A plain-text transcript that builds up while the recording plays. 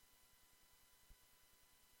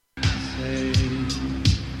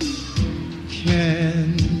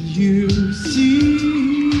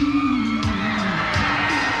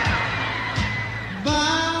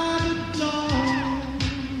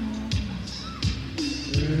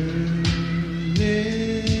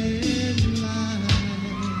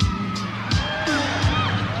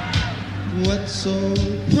So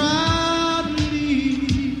proudly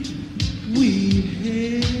we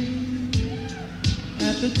hailed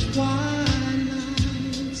at the twilight's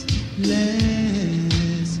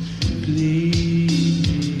last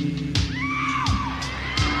gleam,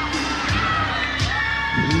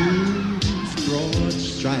 whose broad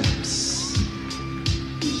stripes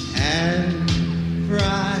and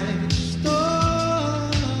bright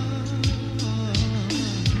stars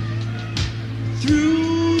through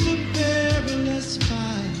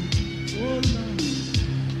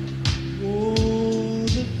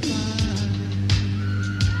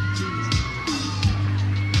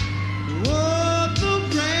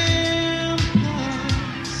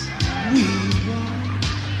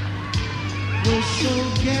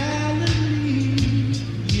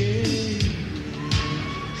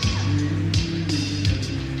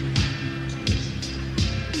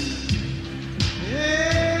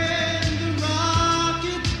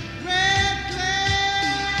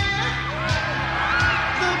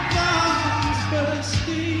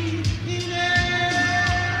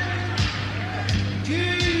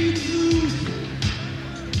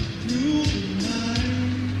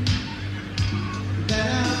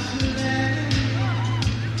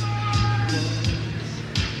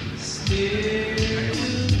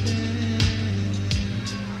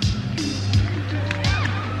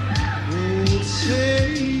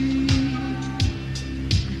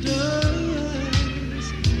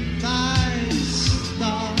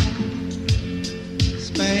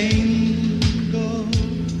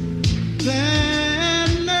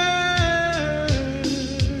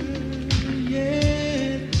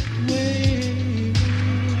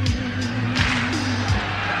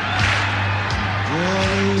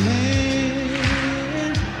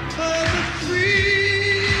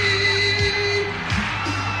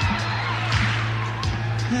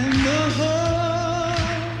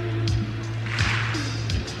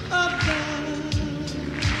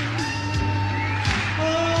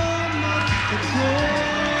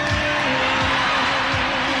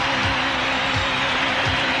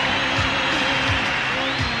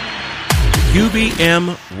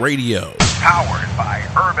UBM Radio. Powered by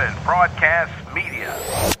Urban Broadcast Media.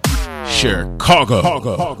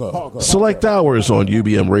 Chicago. Select hours on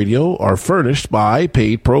UBM Radio are furnished by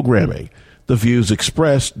paid programming. The views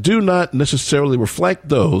expressed do not necessarily reflect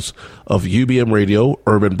those of UBM Radio,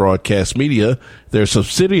 Urban Broadcast Media, their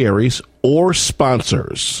subsidiaries, or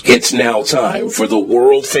sponsors. It's now time for the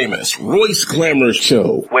world-famous Royce Glamour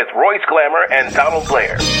Show. With Royce Glamour and Donald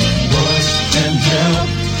Blair. Royce and help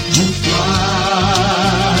you fly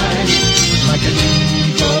like an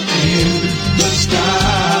eagle in the sky.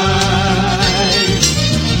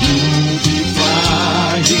 You'll be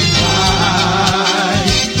flying high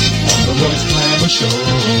on the Royce Glamour Show. On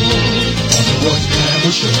the Royce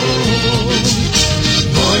Glamour Show.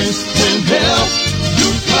 Royce can help you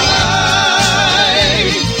fly.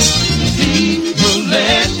 He will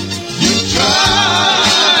let you try.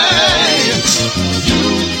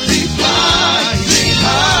 You'll be flying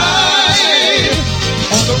high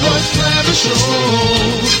on the Royce Glamour Show.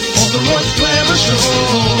 On the Royce Glamour Show.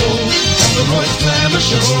 On the Royce Glamour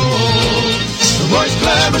Show. The Royce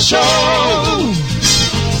Glamour Show.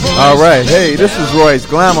 All right, hey, this is Royce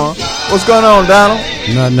Glamour. What's going on, Donald?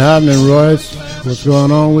 Nothing happening, Royce. What's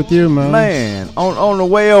going on with you, man? Man, on the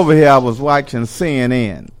way over here, I was watching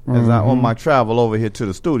CNN as I on my travel over here to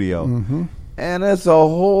the studio, and there's a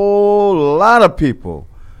whole lot of people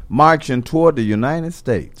marching toward the United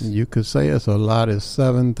States. You could say it's a lot. It's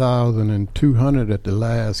 7,200 at the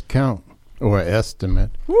last count or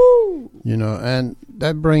estimate. Woo! You know, and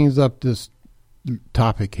that brings up this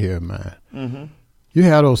topic here, man. You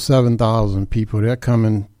have those 7,000 people. They're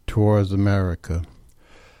coming towards America.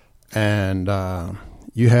 And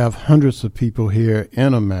you have hundreds of people here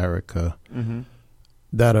in America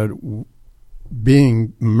that are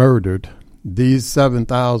being murdered. These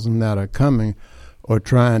 7,000 that are coming are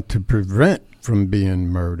trying to prevent from being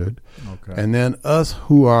murdered. Okay. And then us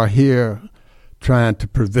who are here trying to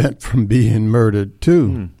prevent from being murdered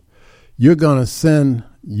too. You're going to send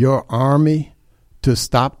your army to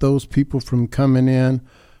stop those people from coming in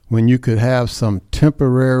when you could have some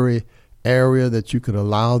temporary area that you could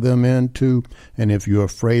allow them into, and if you're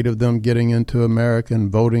afraid of them getting into America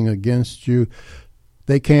and voting against you,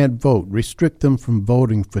 they can't vote. Restrict them from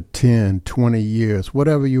voting for 10, 20 years,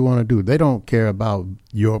 whatever you want to do. They don't care about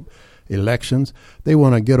your elections. They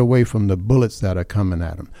want to get away from the bullets that are coming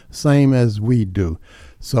at them, same as we do.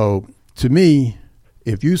 So to me,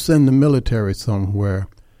 if you send the military somewhere,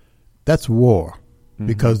 that's war,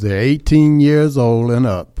 because they're 18 years old and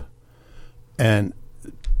up, and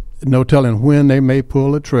no telling when they may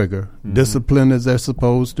pull a trigger. Disciplined as they're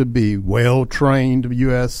supposed to be, well-trained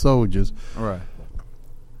U.S. soldiers. Right.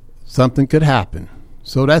 Something could happen.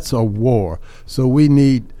 So that's a war. So we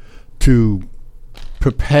need to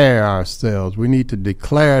prepare ourselves. We need to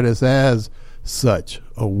declare this as such,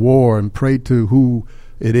 a war, and pray to who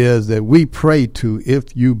it is that we pray to,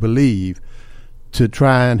 if you believe, to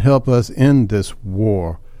try and help us in this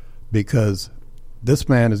war, because this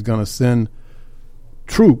man is going to send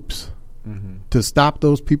troops to stop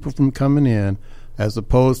those people from coming in, as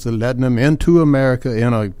opposed to letting them into America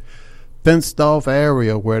in a fenced-off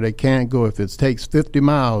area where they can't go. If it takes 50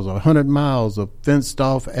 miles or 100 miles of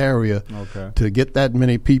fenced-off area to get that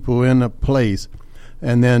many people in a place,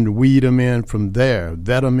 and then weed them in from there,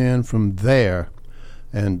 vet them in from there,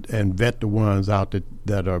 and vet the ones out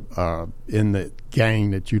that are in the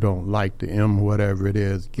gang that you don't like, the M whatever it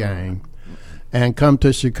is gang, and come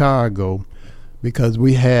to Chicago, because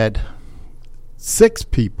we had 6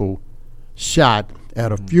 people shot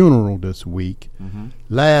at a funeral this week.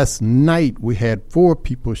 Last night we had 4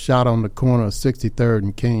 people shot on the corner of 63rd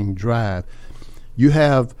and King Drive. You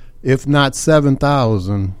have, if not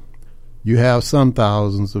 7,000, you have some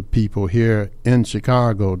thousands of people here in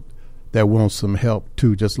Chicago that want some help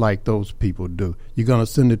too, just like those people do. You're going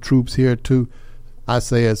to send the troops here too. I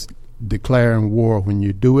say it's declaring war when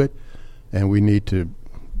you do it, and we need to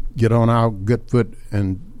get on our good foot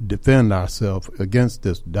and defend ourselves against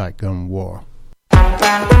this daggum war.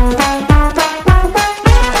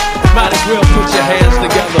 Might as well put your hands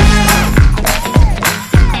together.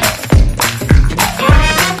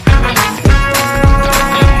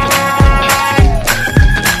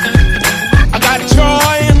 I got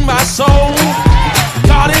joy in my soul.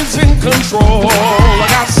 God is in control. I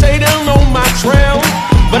got Satan on my trail,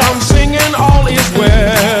 but I'm singing all is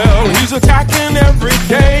well. He's attacking every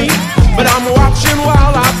day, but I'm watching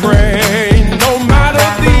while I pray. No matter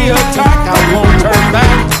the attack, I won't turn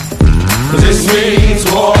back. 'Cause this means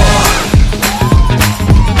war.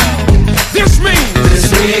 This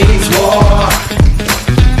means war.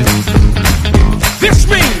 This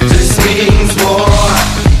means war.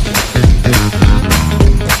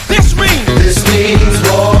 This means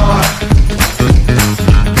war.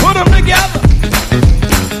 Put them together.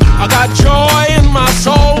 I got joy in my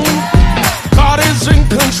soul. God is in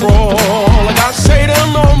control. I got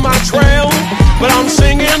Satan on my trail, but I'm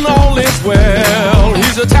singing all is well.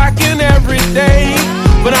 He's attacking every day,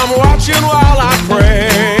 but I'm watching while I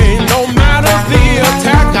pray. No matter the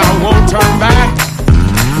attack, I won't turn back.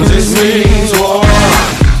 'Cause this means war.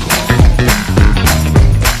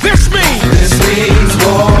 This means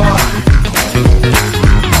war.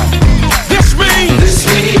 This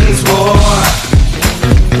means war.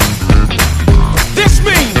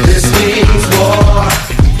 This means war.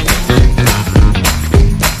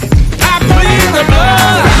 I plead the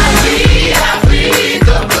blood.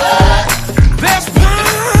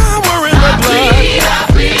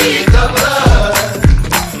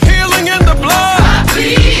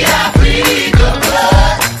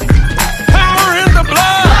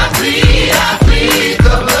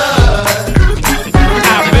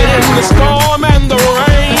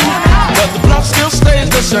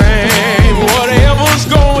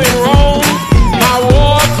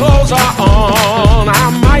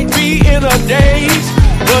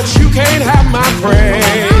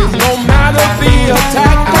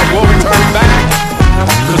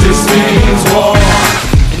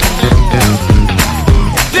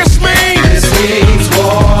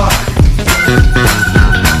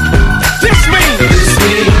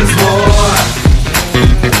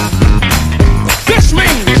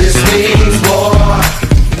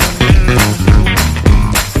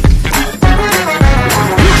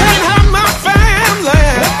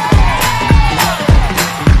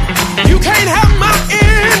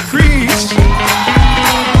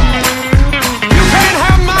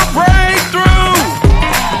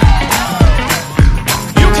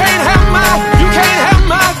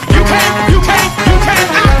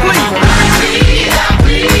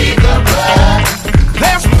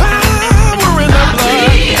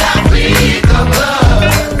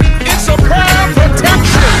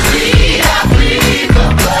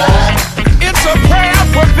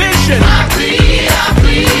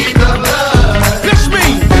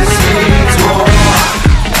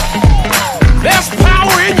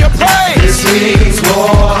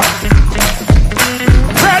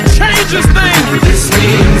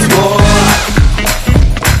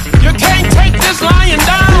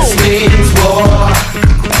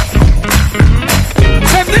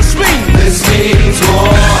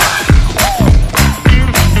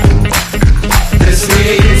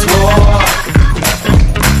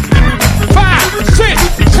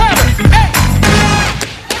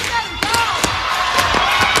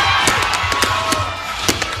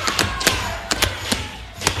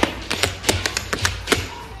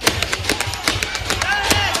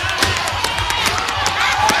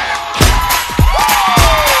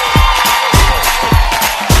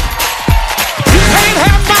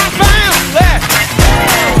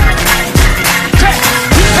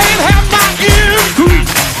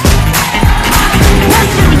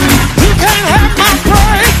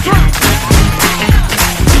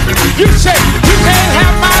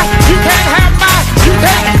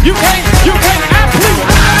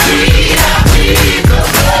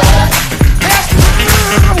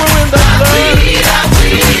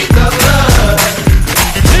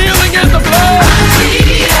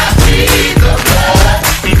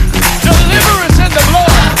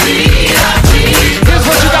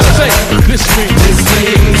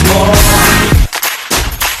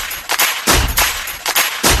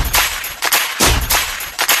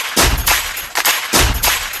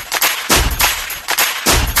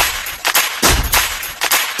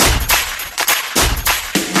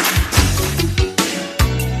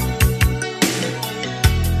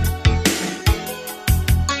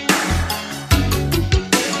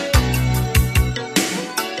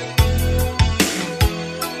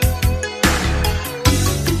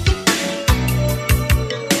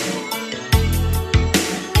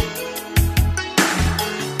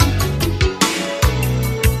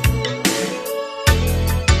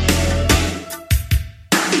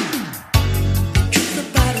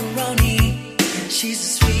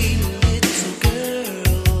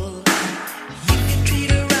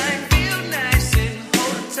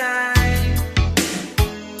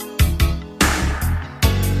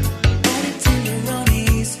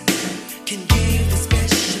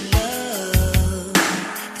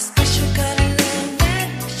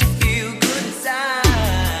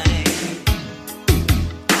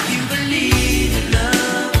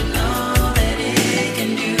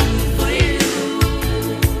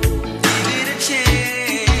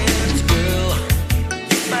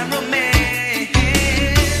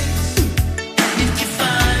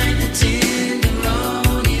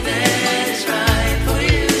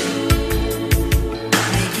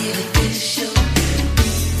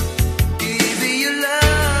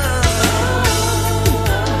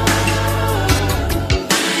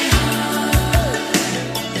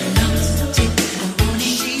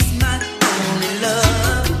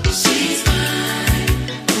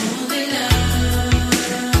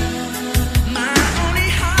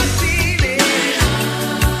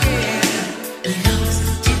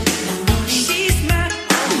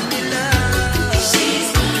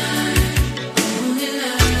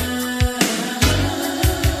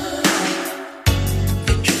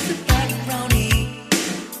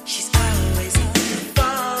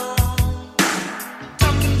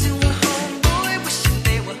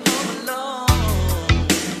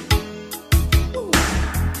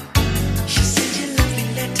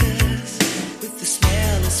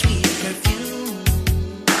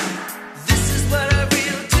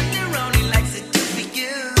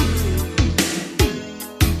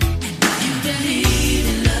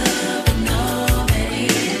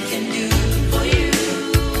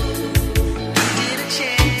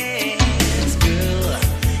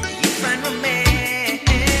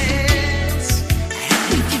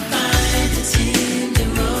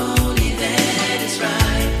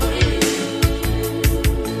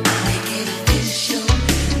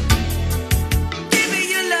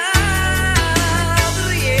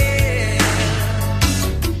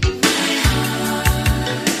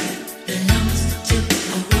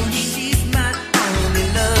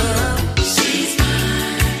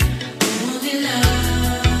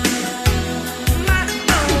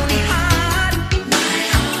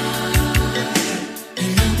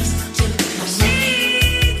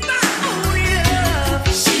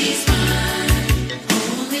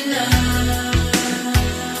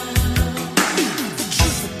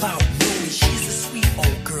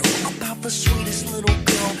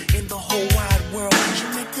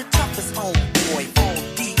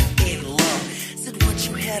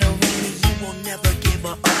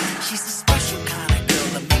 She's a special kind of girl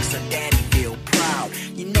that makes her daddy feel proud.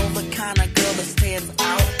 You know the kind of girl that stands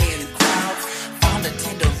out in crowds. Found a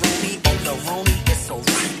tenderoni and the roni is so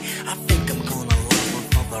right. I think I'm gonna love her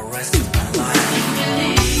for the rest of my life.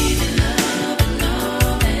 Believe in love and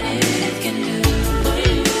all that it can do for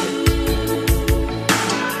you.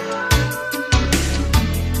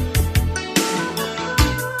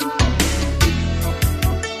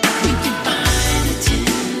 We can find a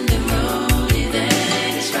tenderoni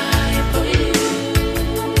that is right for you.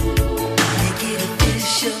 Make it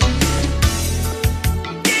official.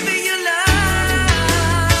 Give me your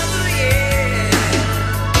love, yeah.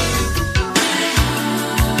 My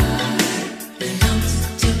heart belongs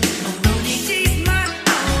to a Roni. She's my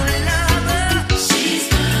only lover. She's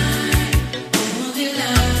my only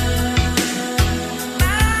love.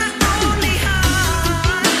 My only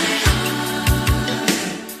heart. My heart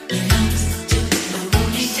belongs to a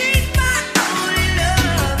Roni. She's my only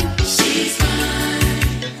love. She's my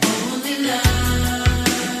only love.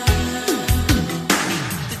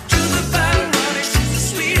 The truth about Roni, she's a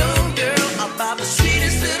sweet old girl, about the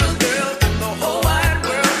sweetest little girl in the whole wide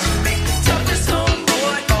world. She make the toughest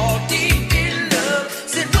homeboy all deep in love.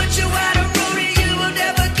 Said once you had a Roni, you will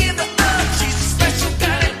never give her up. She's a special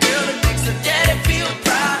kind of girl that makes her daddy feel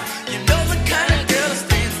proud. You know the kind of girl that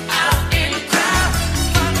stands out in the crowd.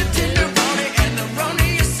 Found a tenderoni and the Roni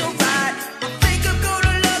is so right. I think I'm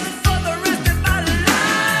gonna love her for the rest of my life.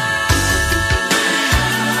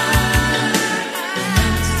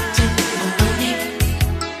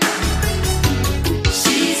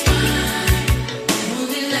 She's my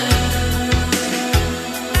only love.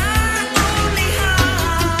 My only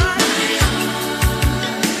heart. My heart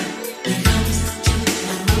belongs to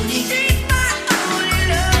a Roni. She's my only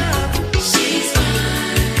love. She's my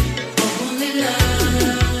only love.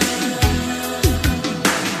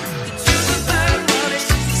 The truth about Roni,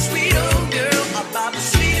 she's a sweet old girl, about the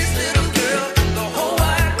sweetest little girl in the whole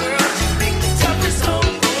wide world. She make the toughest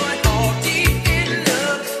homeboy all deep in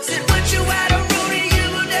love. Said once you had a Roni, you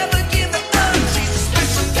will never give her up. She's a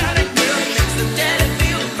special kind of girl that makes the daddy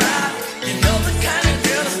feel proud. You know the kind of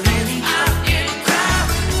girl that stands out in the crowd.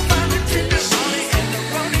 Found a tenderoni and the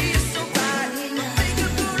Roni is so right. I think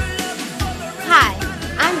I'm gonna love her for the rest. Hi,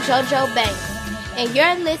 I'm JoJo Banks, and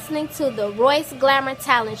you're listening to the Royce Glamour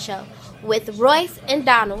Talent Show with Royce and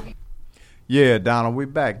Donald. Yeah, Donald, we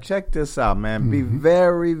back. Check this out, man. Be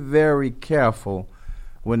very, very careful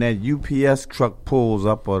when that UPS truck pulls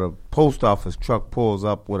up or the post office truck pulls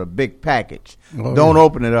up with a big package. Oh, Don't yeah.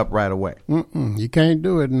 open it up right away. You can't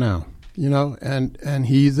do it now, you know, and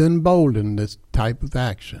he's emboldened this type of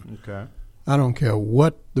action. Okay. I don't care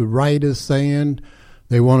what the right is saying.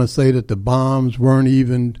 They want to say that the bombs weren't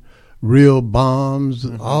even real bombs,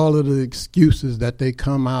 all of the excuses that they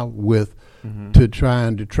come out with to try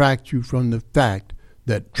and detract you from the fact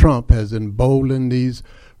that Trump has emboldened these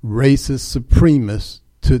racist supremacists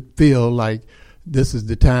to feel like this is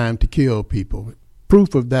the time to kill people.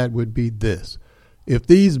 Proof of that would be this. If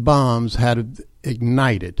these bombs had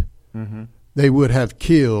ignited, they would have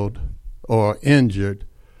killed or injured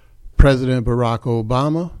President Barack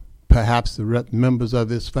Obama, perhaps the members of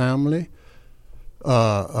his family,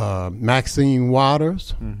 Maxine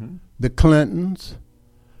Waters, the Clintons,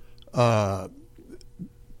 the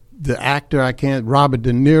actor, Robert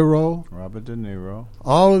De Niro. Robert De Niro.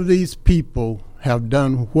 All of these people have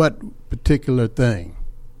done what particular thing?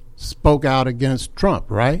 Spoke out against Trump,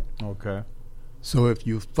 right? Okay. So if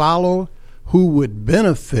you follow who would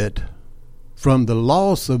benefit from the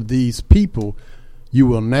loss of these people, you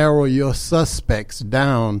will narrow your suspects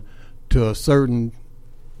down to a certain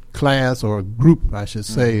class or group, I should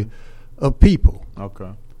say, of people.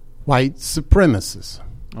 Okay. White supremacists.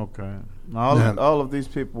 Okay. Now- All of these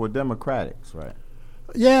people were Democrats, right?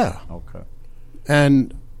 Yeah. Okay.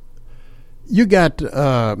 And you got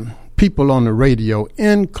people on the radio,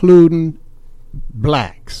 including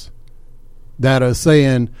blacks, that are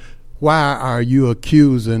saying, why are you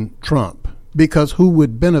accusing Trump? Because who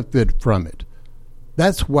would benefit from it?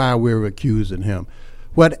 That's why we're accusing him.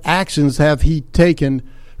 What actions have he taken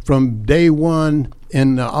from day one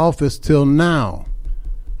in the office till now?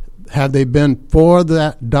 Have they been for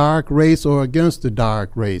that dark race or against the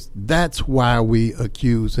dark race? That's why we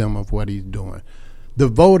accuse him of what he's doing. The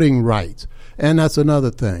voting rights. And that's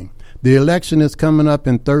another thing. The election is coming up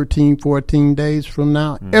in 13, 14 days from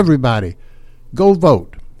now. Everybody, go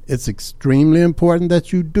vote. It's extremely important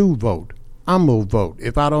that you do vote. I'm going to vote.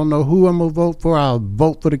 If I don't know who I'm going to vote for, I'll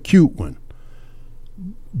vote for the cute one.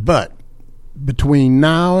 But between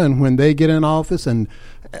now and when they get in office and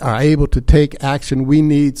are able to take action, we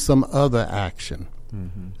need some other action.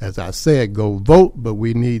 As I said, go vote, but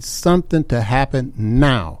we need something to happen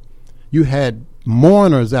now. You had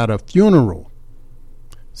mourners at a funeral,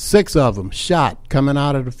 6 of them shot coming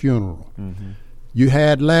out of the funeral. You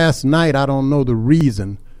had last night, I don't know the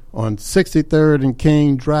reason, on 63rd and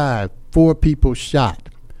King Drive, 4 people shot.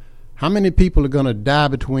 How many people are going to die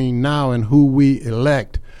between now and who we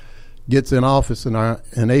elect gets in office and are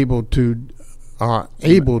able to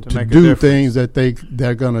do things that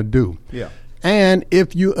they're going to do? Yeah. And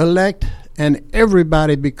if you elect and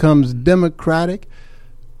everybody becomes Democratic,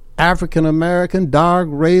 African American, dark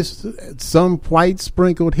race, some white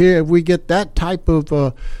sprinkled here, if we get that type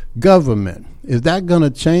of government, is that going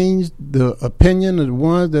to change the opinion of the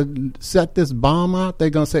ones that set this bomb out?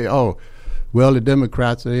 They're going to say, oh, well, the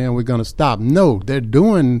Democrats are here and we're going to stop. No, they're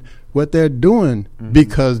doing what they're doing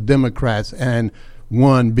because Democrats and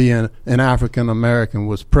one being an African American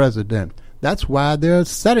was president. That's why they're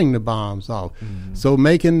setting the bombs off. So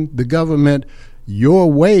making the government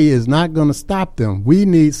your way is not going to stop them. We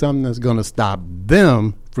need something that's going to stop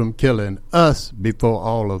them from killing us before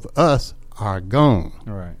all of us are gone.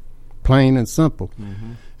 All right. Plain and simple.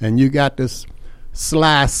 And you got this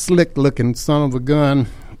sly, slick-looking son of a gun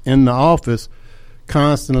in the office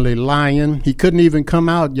constantly lying. He couldn't even come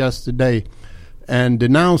out yesterday and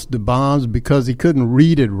denounce the bombs because he couldn't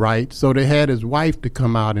read it right, so they had his wife to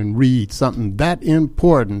come out and read something that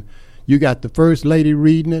important. You got the First Lady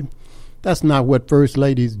reading it. That's not what First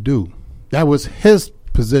Ladies do. That was his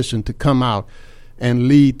position to come out and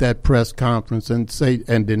lead that press conference and say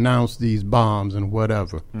and denounce these bombs and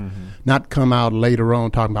whatever. Not come out later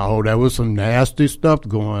on talking about, oh, there was some nasty stuff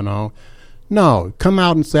going on. No, come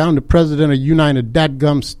out and say, I'm the president of United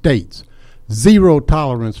Dadgum States. 0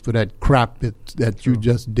 tolerance for that crap that you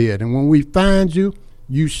just did. And when we find you,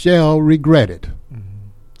 you shall regret it.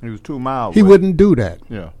 He was too mild. He wouldn't do that.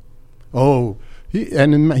 Yeah. Oh,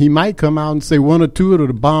 he might come out and say 1 or 2 of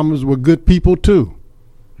the bombers were good people too.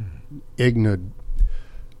 Ignorant.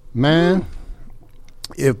 Man,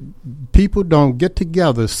 if people don't get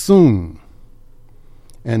together soon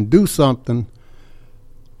and do something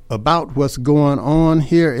about what's going on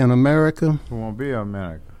here in America, It won't be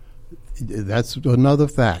America. that's another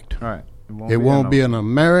fact. Right. It won't be in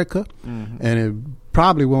America, and it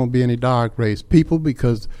probably won't be any dark race people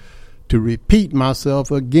because, to repeat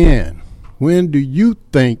myself again, when do you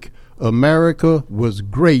think America was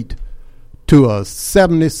great to a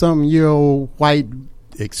 70-something-year-old white,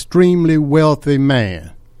 extremely wealthy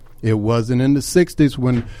man? It wasn't in the 60s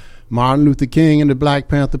when Martin Luther King and the Black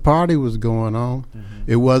Panther Party was going on.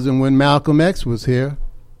 It wasn't when Malcolm X was here.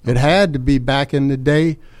 It had to be back in the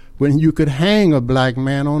day when you could hang a black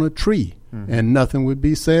man on a tree and nothing would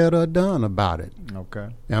be said or done about it. Okay.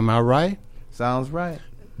 Am I right? Sounds right.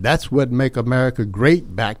 That's what make America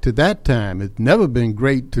great back to that time. It's never been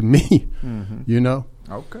great to me, you know.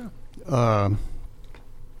 Okay.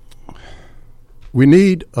 We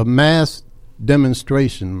need a mass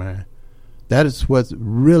demonstration, man. That is what's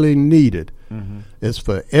really needed. It's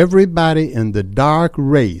for everybody in the dark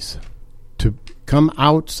race to come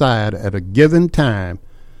outside at a given time,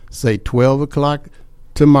 say 12 o'clock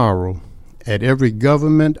tomorrow, at every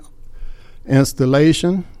government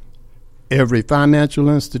installation, every financial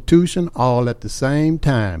institution, all at the same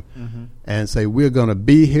time, and say we're going to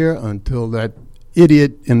be here until that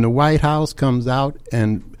idiot in the White House comes out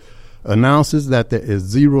and announces that there is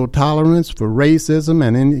 0 tolerance for racism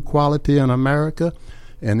and inequality in America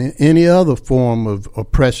and any other form of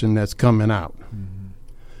oppression that's coming out.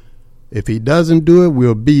 If he doesn't do it,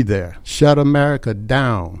 we'll be there. Shut America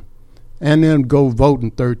down. And then go vote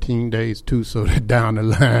in 13 days, too, so that down the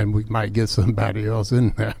line we might get somebody else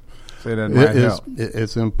in there. Say that might help.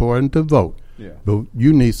 It's important to vote. Yeah. But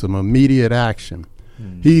you need some immediate action.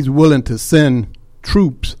 He's willing to send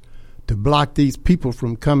troops to block these people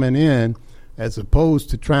from coming in as opposed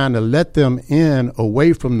to trying to let them in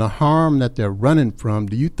away from the harm that they're running from.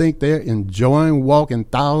 Do you think they're enjoying walking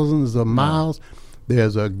thousands of miles?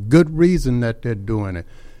 There's a good reason that they're doing it.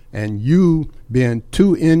 And you being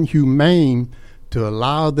too inhumane to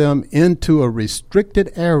allow them into a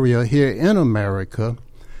restricted area here in America,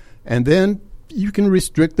 and then you can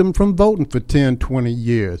restrict them from voting for 10, 20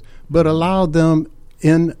 years, but allow them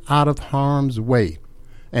in out of harm's way.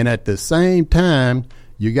 And at the same time,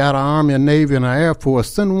 you got an Army, a Navy, and an Air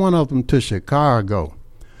Force. Send one of them to Chicago.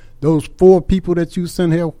 Those 4 people that you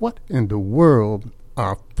send here, what in the world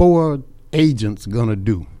are 4 agents going to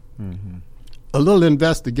do? A little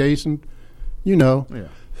investigation, you know.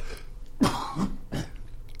 Yeah.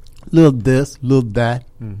 Little this, little that.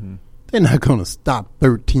 They're not going to stop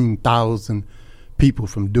 13,000 people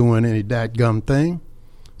from doing any dadgum thing.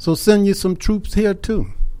 So send you some troops here too.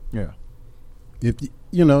 Yeah. If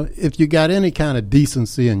if you got any kind of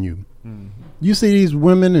decency in you. You see these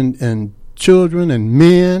women and children and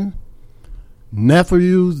men,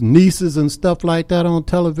 nephews, nieces and stuff like that on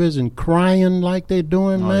television crying like they're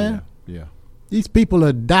doing, man. Yeah. These people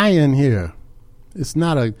are dying here. It's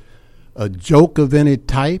not a joke of any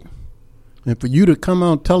type. And for you to come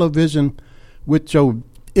on television with your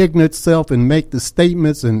ignorant self and make the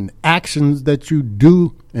statements and actions that you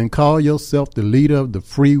do and call yourself the leader of the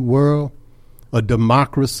free world, a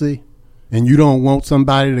democracy, and you don't want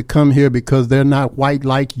somebody to come here because they're not white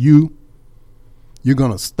like you, you're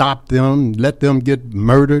going to stop them, let them get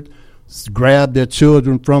murdered, grab their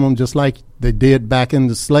children from them just like they did back in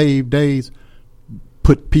the slave days,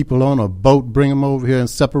 put people on a boat, bring them over here and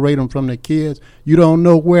separate them from their kids. You don't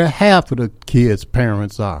know where half of the kids'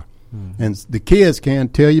 parents are. And the kids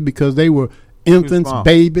can't tell you because they were infants,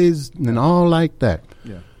 babies, and all like that.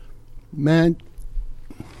 Yeah. Man.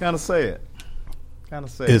 Kind of say it.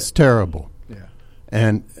 It's terrible. Yeah.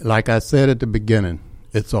 And like I said at the beginning,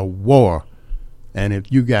 it's a war. And if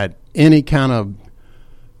you got any kind of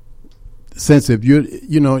sense, if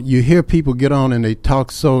you hear people get on and they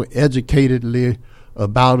talk so educatedly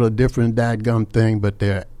about a different dadgum thing, but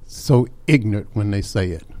they're so ignorant when they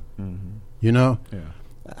say it. Yeah.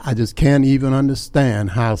 I just can't even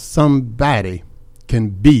understand how somebody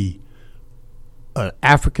can be an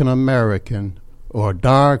African American or a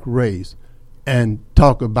dark race and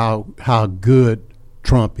talk about how good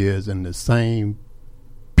Trump is in the same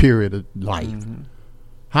period of life.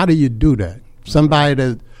 How do you do that? Somebody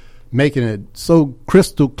that's making it so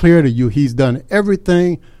crystal clear to you he's done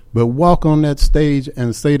everything but walk on that stage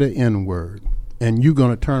and say the N-word, and you're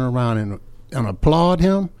going to turn around and applaud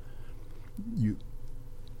him?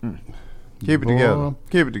 Keep it together.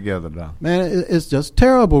 Keep it together, Don. Man, it's just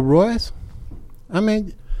terrible, Royce. I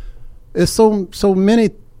mean, there's so many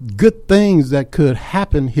good things that could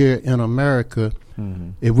happen here in America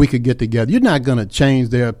if we could get together. You're not going to change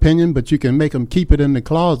their opinion, but you can make them keep it in the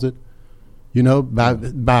closet,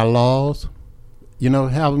 by laws.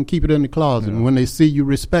 Have them keep it in the closet. And when they see you,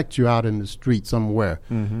 respect you out in the street somewhere.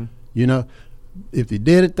 If you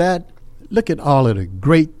did it that, look at all of the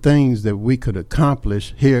great things that we could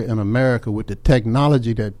accomplish here in America with the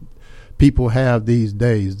technology that people have these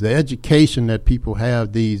days, the education that people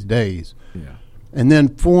have these days. Yeah. And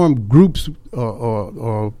then form groups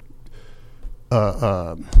or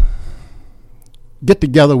get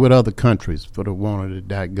together with other countries, for the want of the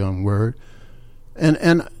dadgum word,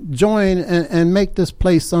 and join and make this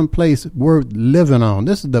place someplace worth living on.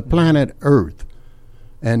 This is the planet Earth.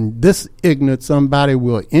 And this ignorant somebody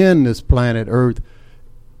will end this planet Earth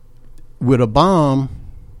with a bomb,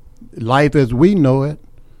 life as we know it,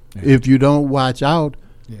 if you don't watch out.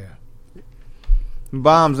 Yeah.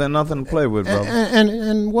 Bombs ain't nothing to play with, brother.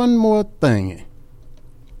 And one more thing.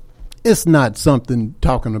 It's not something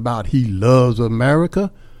talking about he loves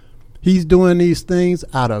America. He's doing these things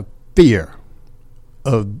out of fear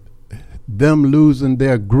of them losing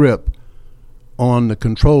their grip on the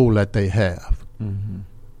control that they have.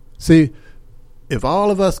 See, if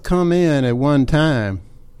all of us come in at one time,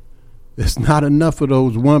 it's not enough of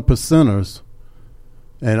those 1%ers,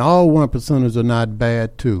 and all 1%ers are not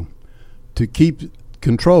bad too, to keep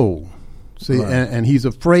control. See, right. and he's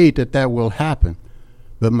afraid that will happen.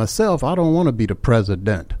 But myself, I don't want to be the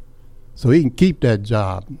president, so he can keep that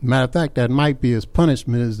job. Matter of fact, that might be his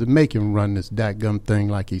punishment, is to make him run this dadgum thing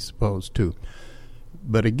like he's supposed to.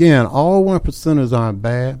 But again, all 1%ers aren't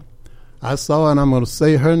bad. I saw, and I'm going to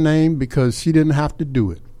say her name because she didn't have to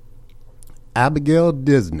do it. Abigail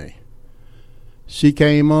Disney. She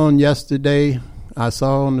came on yesterday. I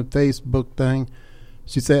saw on the Facebook thing.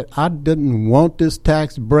 She said, I didn't want this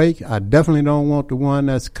tax break. I definitely don't want the one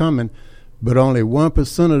that's coming. But only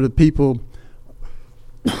 1% of the people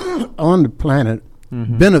on the planet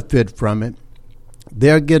benefit from it.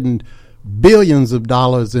 They're getting billions of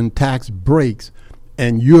dollars in tax breaks,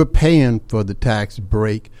 and you're paying for the tax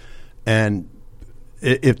break. And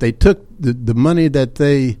if they took the money that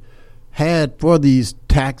they had for these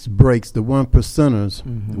tax breaks, the 1%ers,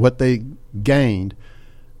 what they gained,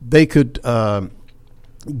 they could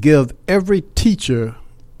give every teacher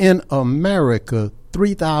in America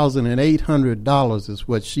 $3,800 is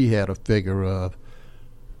what she had a figure of,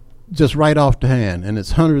 just right off the hand. And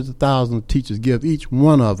it's hundreds of thousands of teachers. Give each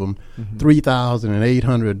one of them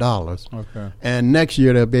 $3,800. Okay. And next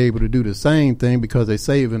year they'll be able to do the same thing because they're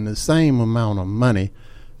saving the same amount of money.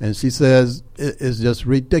 And she says it's just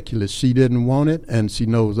ridiculous. She didn't want it, and she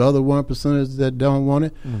knows other 1%ers that don't want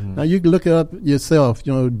it. Now you can look it up yourself.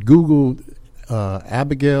 Google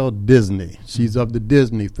Abigail Disney. She's of the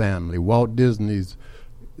Disney family, Walt Disney's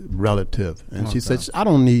relative. And she said, I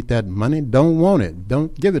don't need that money. Don't want it.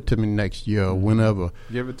 Don't give it to me next year or whenever.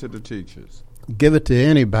 Give it to the teachers. Give it to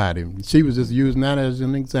anybody. She was just using that as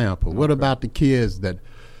an example. What about the kids that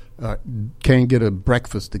can't get a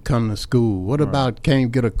breakfast to come to school? What about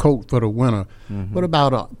can't get a coat for the winter? What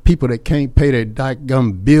about people that can't pay their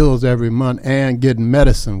daggum bills every month and get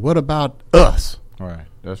medicine? What about us? Right,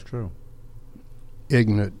 that's true.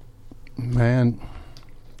 Ignorant, man.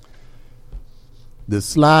 The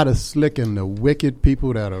slider slick and the wicked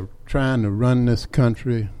people that are trying to run this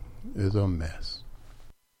country is a mess.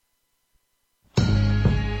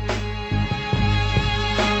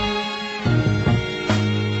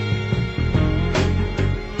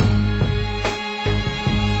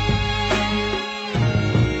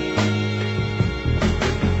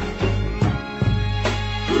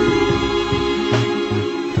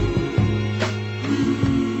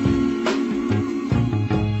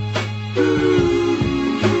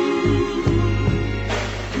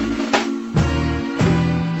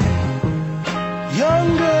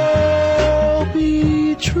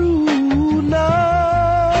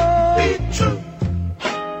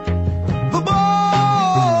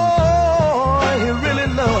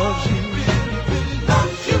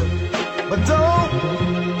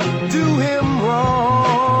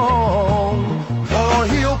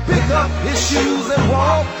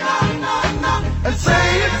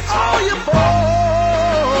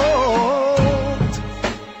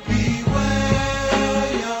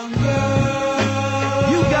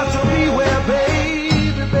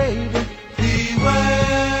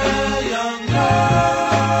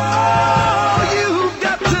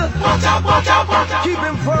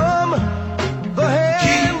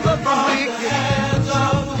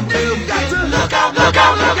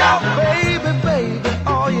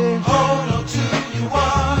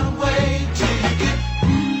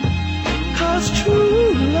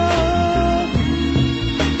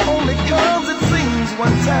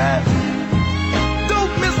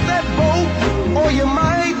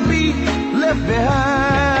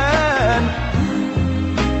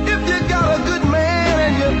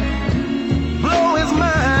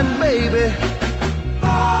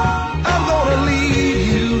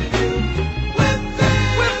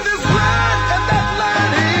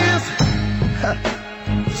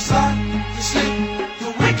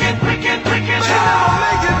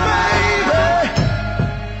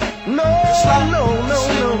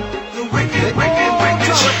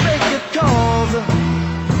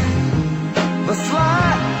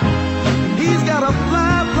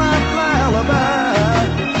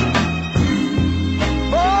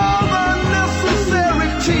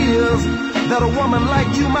 That a woman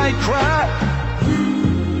like you might cry.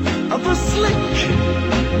 Of the slick,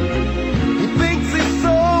 he thinks he's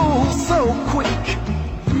so quick,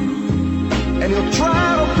 and he'll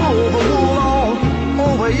try to pull the wool on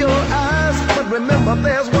over your eyes. But remember,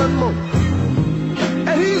 there's one more,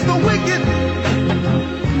 and he's the wicked.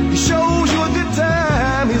 He shows you a good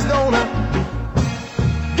time. He's gonna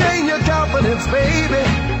gain your confidence, baby,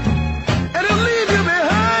 and he'll leave you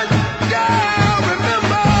behind. Yeah,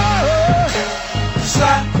 remember.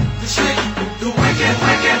 The slick, the wicked,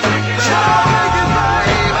 wicked, wicked, wicked,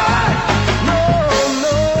 baby. No,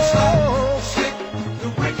 no. The slick, the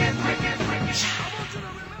wicked, wicked, wicked.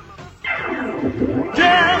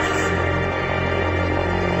 Just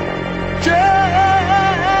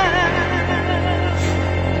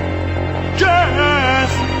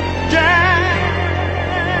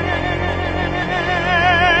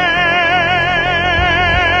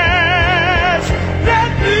let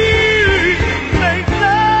me make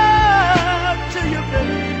love to you,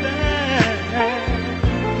 baby.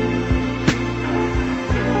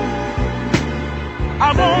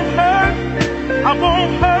 I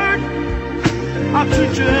won't hurt, I'll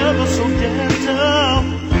treat you ever so gentle.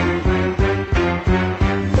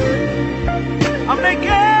 I'll make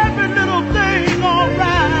every little thing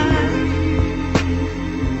alright.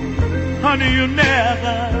 Honey, you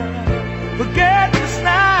never forget this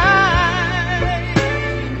night.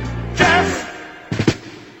 Just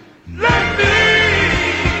let me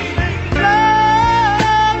make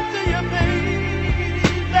love to you, baby.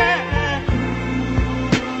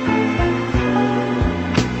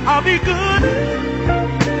 I'll be good,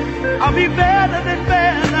 I'll be better than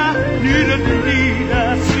better, neater than neater,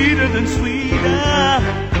 sweeter than sweeter.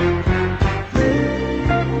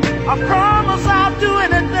 I promise I'll do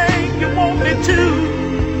anything you want me to.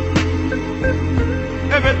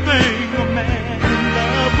 Everything a man in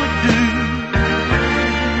love would do.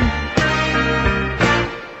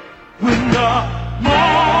 When the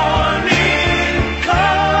morning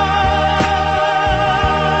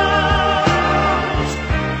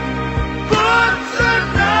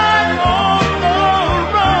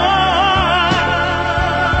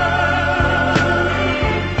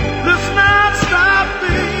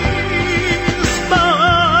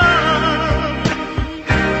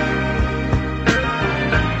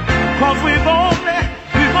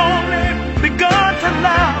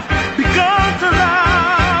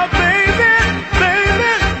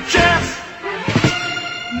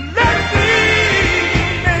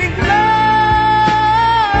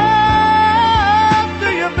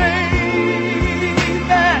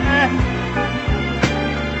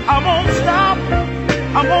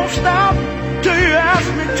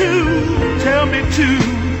to,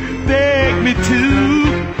 beg me to.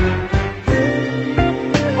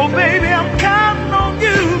 Oh, baby, I'm counting on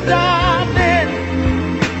you, darling,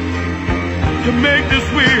 to make this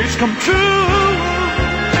wish come true.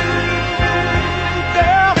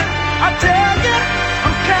 Girl, I tell you,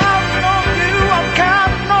 I'm counting on you, I'm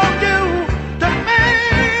counting on you to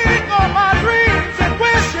make all my dreams and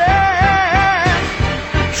wishes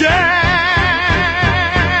just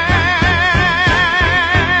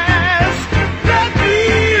let me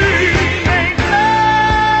make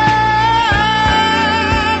love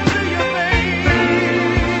to you,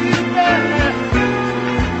 baby.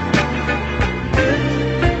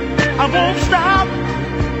 I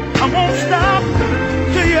won't stop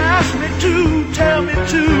till you ask me to, tell me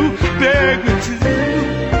to, beg me to.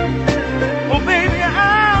 Oh, baby,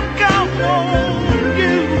 I'm counting on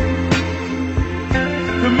you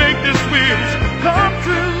to make this wish come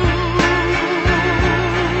true.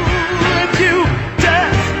 If you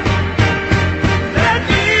just let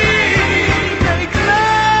me make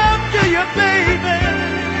love to you, baby,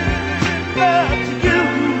 love to you,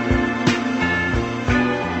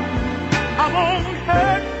 I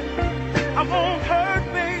won't hurt,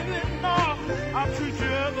 baby, no, I'll treat you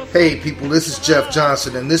ever so. Hey people, this is Jeff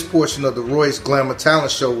Johnson, and this portion of the Royce Glamour Talent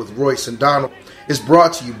Show with Royce and Donald is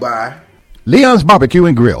brought to you by Leon's Barbecue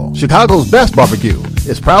and Grill, Chicago's best barbecue,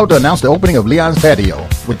 is proud to announce the opening of Leon's Patio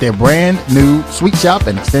with their brand new sweet shop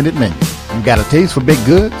and extended menu. You got a taste for baked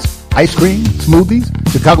goods, ice cream, smoothies,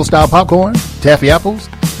 Chicago-style popcorn, taffy apples?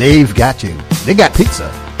 They've got you. They got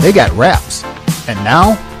pizza. They got wraps. And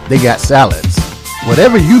now they got salads.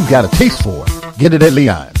 Whatever you've got a taste for, get it at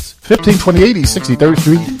Leon's. 1528 East 63rd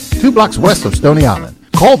Street, 2 blocks west of Stony Island.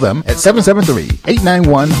 Call them at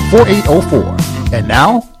 773-891-4804. And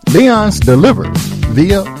now, Leon's delivers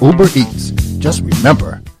via Uber Eats. Just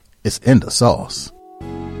remember, it's in the sauce.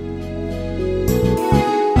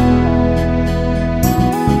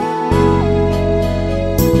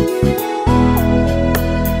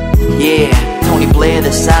 Yeah, Tony Blair,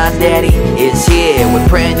 the sign daddy, is here. With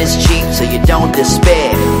printing is cheap, so you don't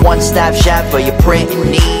despair. One-stop shop for your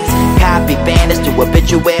printing needs. Copy banners to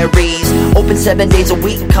obituaries. Open 7 days a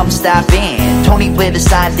week, come stop in. Tony Blair, the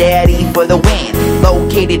sign daddy, for the win.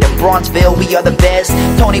 Located in Bronxville, we are the best.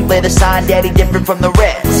 Tony Blair, the sign daddy, different from the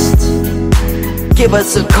rest. Give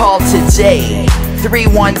us a call today.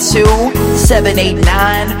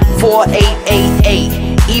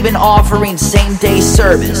 312-789-4888. Even offering same-day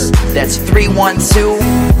service. That's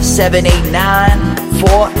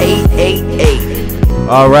 312-789-4888.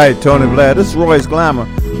 All right, Tony Blair. This is Royce Glamour,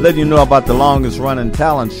 letting you know about the longest-running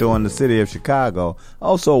talent show in the city of Chicago.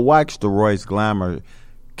 Also, watch the Royce Glamour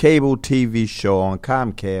cable TV show on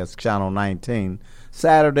Comcast Channel 19,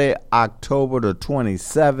 Saturday, October the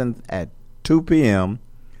 27th at 2 p.m.,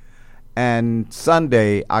 and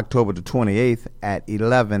Sunday, October the 28th at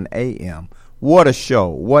 11 a.m. What a show.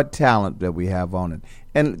 What talent that we have on it.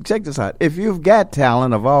 And check this out. If you've got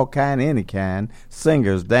talent of all kind, any kind,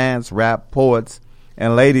 singers, dance, rap, poets,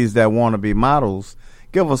 and ladies that want to be models,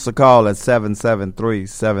 give us a call at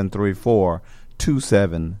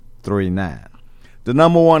 773-734-2739. The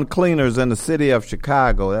number one cleaners in the city of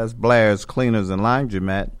Chicago, that's Blair's Cleaners and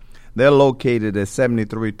Laundromat. They're located at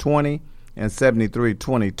 7320 and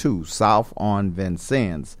 7322 South on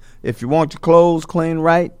Vincennes. If you want your clothes clean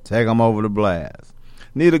right, take them over to Blair's.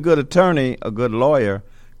 Need a good attorney, a good lawyer,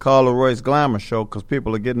 call the Royce Glamour Show, because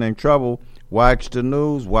people are getting in trouble. Watch the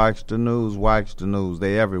news, watch the news, watch the news.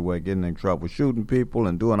 They everywhere getting in trouble, shooting people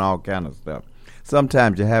and doing all kind of stuff.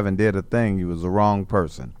 Sometimes you haven't did a thing, you was the wrong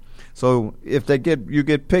person. So if you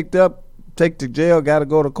get picked up, take to jail, got to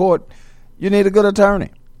go to court, you need a good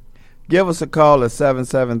attorney. Give us a call at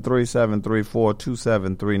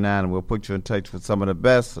 773-734-2739, and we'll put you in touch with some of the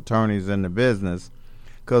best attorneys in the business.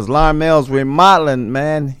 Because Larmel's remodeling,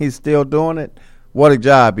 man, he's still doing it. What a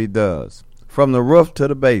job he does. From the roof to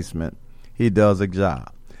the basement, he does a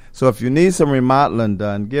job. So if you need some remodeling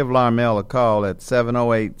done, give Larmel a call at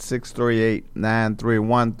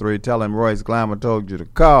 708-638-9313. Tell him Royce Glamour told you to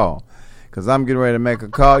call, because I'm getting ready to make a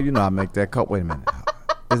call. You know I make that call. Wait a minute.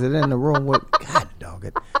 Is it in the room? God dog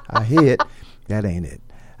it. I hear it. That ain't it.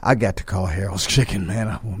 I got to call Harold's Chicken, man.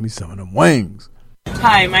 I want me some of them wings.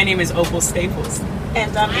 Hi, my name is Opal Staples.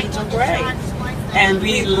 And I'm Angel Gray. And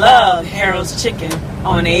we love Harold's Chicken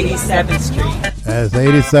on 87th Street. That's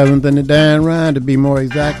 87th and the Dan Ryan, to be more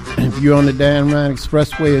exact. If you're on the Dan Ryan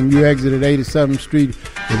Expressway and you exit at 87th Street,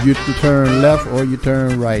 if you turn left or you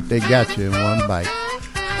turn right, they got you in one bite.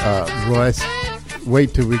 Royce,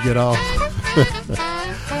 wait till we get off.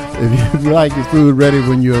 If you like your food ready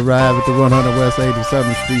when you arrive at the 100 West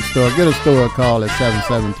 87th Street store, get a store call at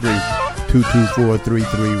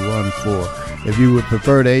 773-224-3314. If you would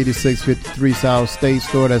prefer the 8653 South State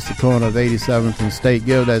store, that's the corner of 87th and State,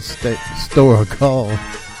 give that store a call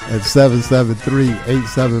at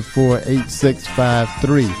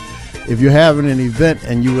 773-874-8653. If you're having an event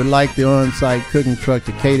and you would like the on-site cooking truck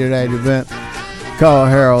to cater that event, call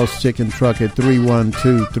Harold's Chicken Truck at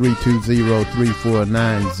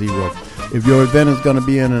 312-320-3490. If your event is going to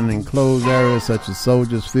be in an enclosed area such as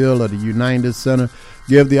Soldiers Field or the United Center,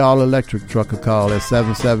 give the all-electric truck a call at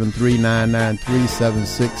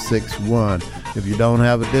 773-993-7661. If you don't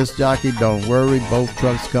have a disc jockey, don't worry. Both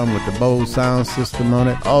trucks come with the Bose sound system on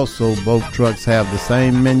it. Also, both trucks have the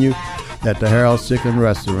same menu that the Harold's Chicken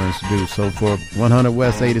restaurants do. So for 100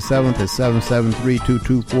 West 87th at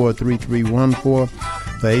 773-224-3314.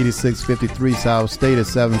 For 8653 South State at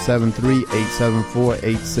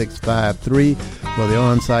 773-874-8653. For the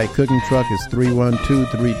on-site cooking truck, it's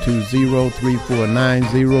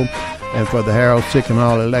 312-320-3490. And for the Harold's Chicken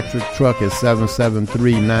all-electric truck, it's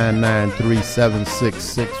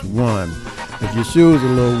 773-993-7661. If your shoes are a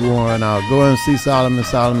little worn out, go and see Solomon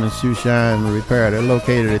Shoe Shine and Repair. They're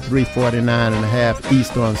located at 349 and a half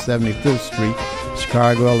East on 75th Street,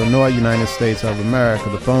 Chicago, Illinois, United States of America.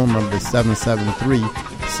 The phone number is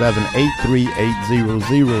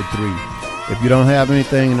 773-783-8003. If you don't have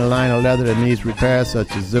anything in the line of leather that needs repair,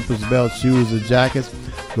 such as zippers, belts, shoes, or jackets,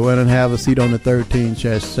 go in and have a seat on the 13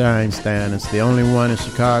 chest shine stand. It's the only one in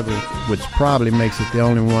Chicago, which probably makes it the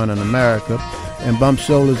only one in America. And bump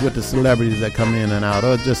shoulders with the celebrities that come in and out,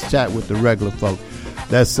 or just chat with the regular folk.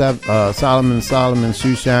 That's Solomon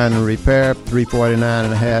Shoe Shine and Repair, 349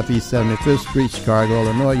 and a half East 75th Street, Chicago,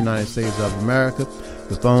 Illinois, United States of America.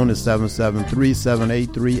 The phone is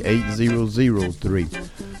 773-783-8003.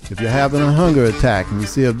 If you're having a hunger attack and you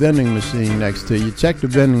see a vending machine next to you, check the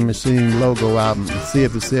vending machine logo out and see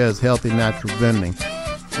if it says Healthy Natural Vending.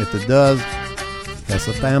 If it does, that's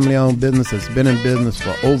a family-owned business that's been in business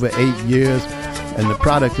for over 8 years, and the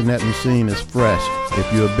product in that machine is fresh.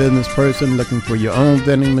 If you're a business person looking for your own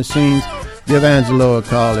vending machines, give Angelo a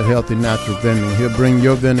call at Healthy Natural Vending. He'll bring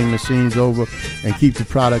your vending machines over and keep the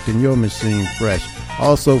product in your machine fresh.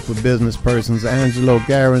 Also for business persons, Angelo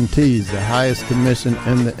guarantees the highest commission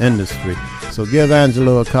in the industry. So give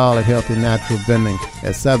Angelo a call at Healthy Natural Vending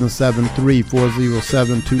at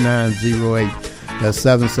 773-407-2908. That's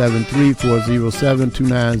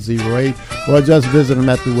 773-407-2908. Or just visit them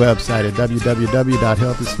at the website at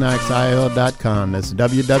www.healthysnacksil.com. That's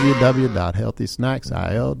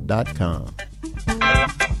www.healthysnacksil.com.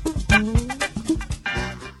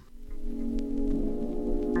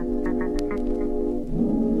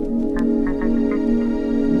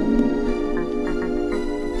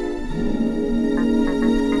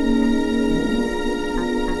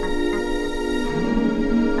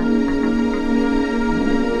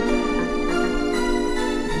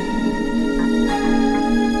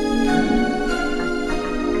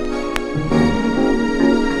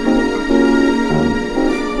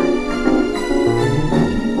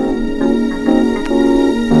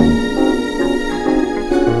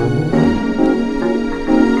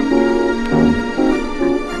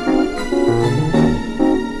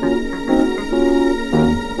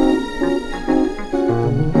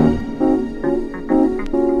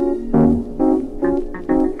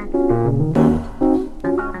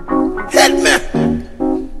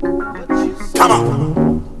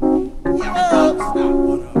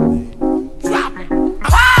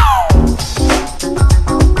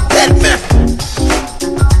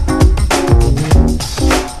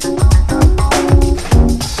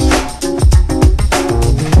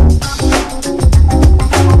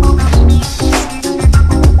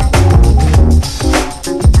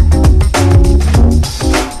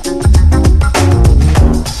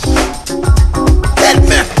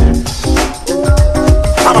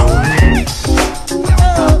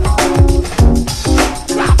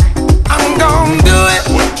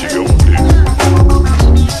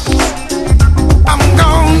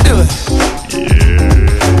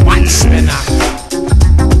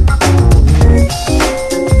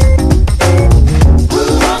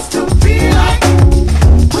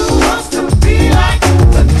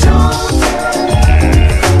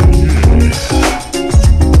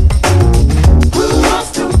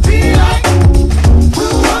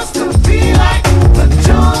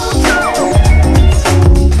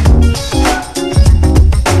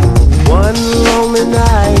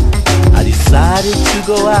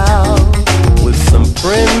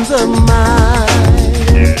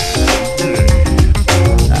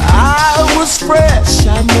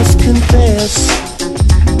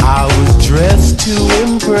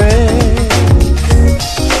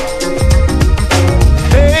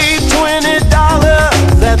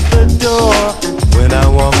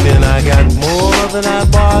 than I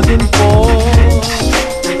bargained for.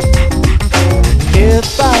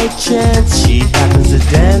 If by chance she happens to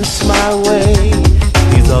dance my way,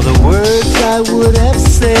 these are the words I would have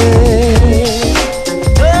said.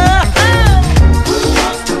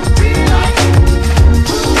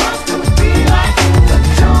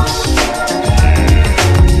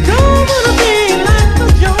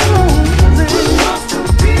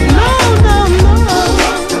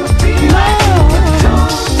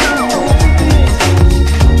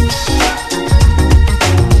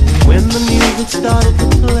 Started to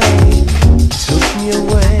play, took me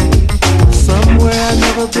away somewhere I've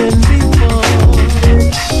never been before.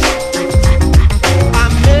 I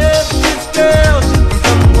met this girl, she was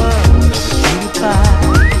someone of a cutie pie.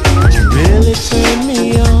 She really turned me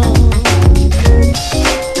on.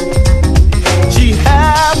 She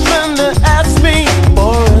happened to ask me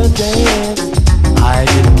for a dance. I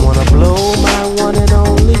didn't want to blow my one and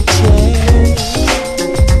only chance.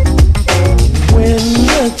 When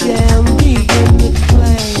the jam began to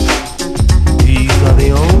play, these are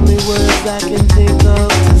the only words I can think of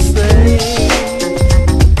to say.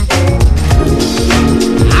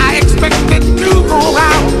 I expected to go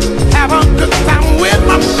out, have a good time with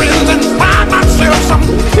my friends, and find myself some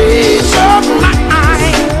peace of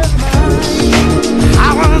mind.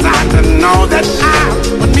 How was I to know that I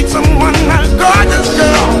would meet someone, a gorgeous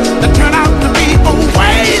girl, that turned out to be a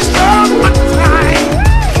waste of my time?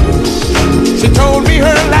 She told me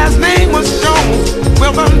her last name was Jones,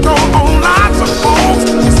 well done told on lots of phones.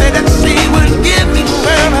 She said that she would give me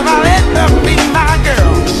love if I let her be my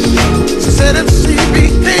girl. She said that she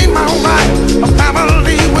became my wife, a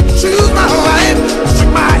family would choose my life. I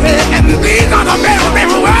shook my head and these are the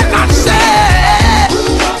very words I said.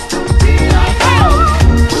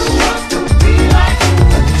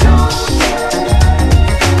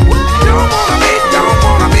 Don't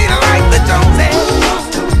wanna be like the Joneses.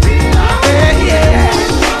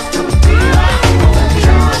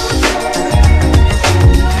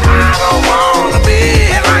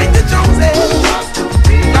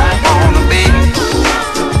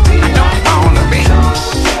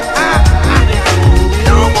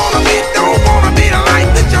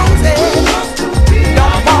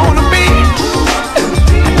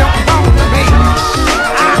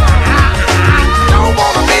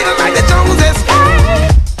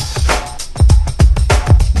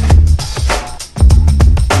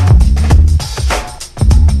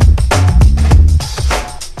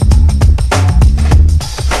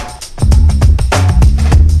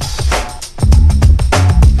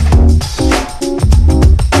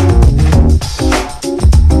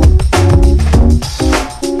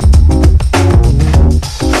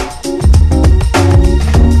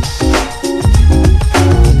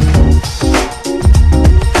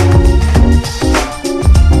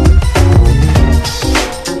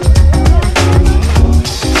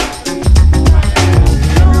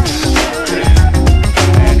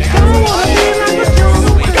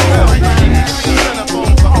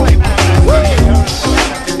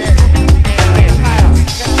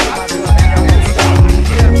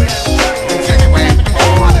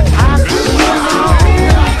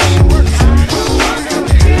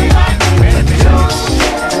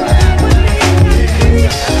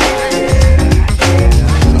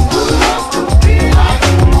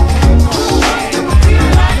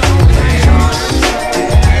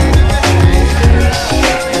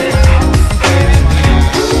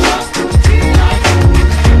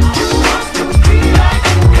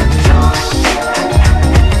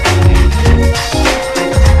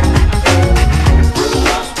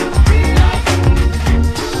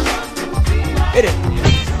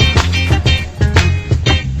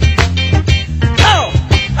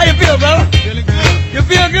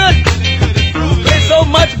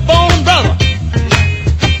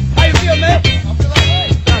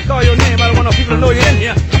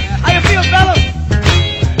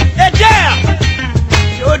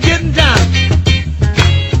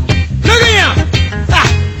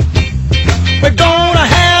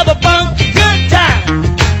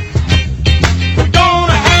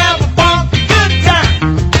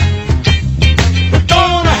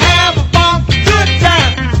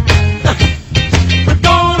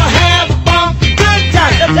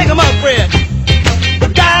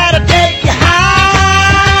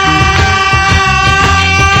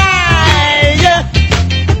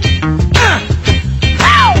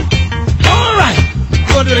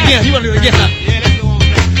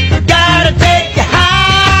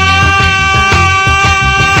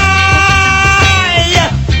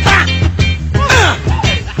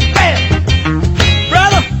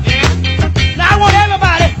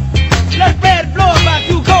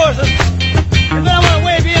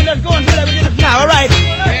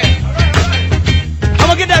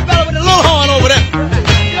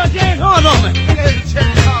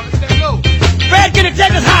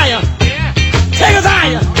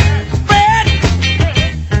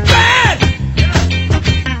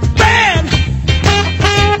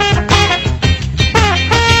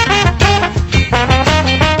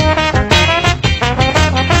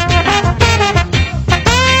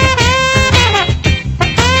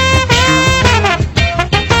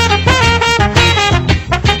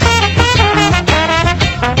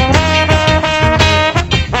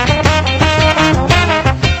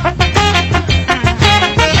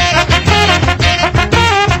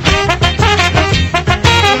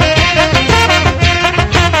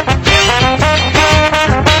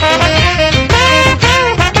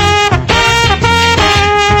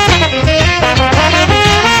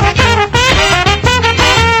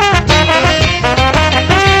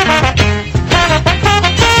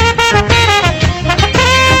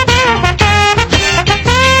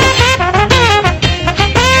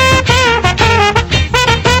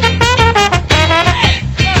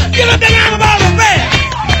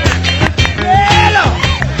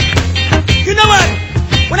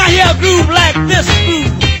 groove like this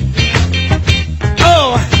groove.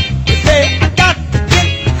 Oh, you say I got to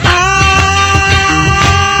get high.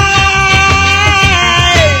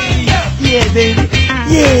 Yeah, baby.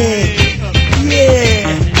 Yeah.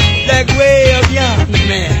 Yeah. Like way up yonder,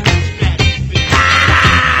 man.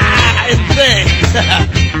 And sing.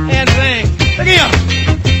 And sing. Look here.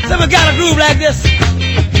 So we got a groove like this.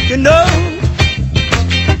 You know.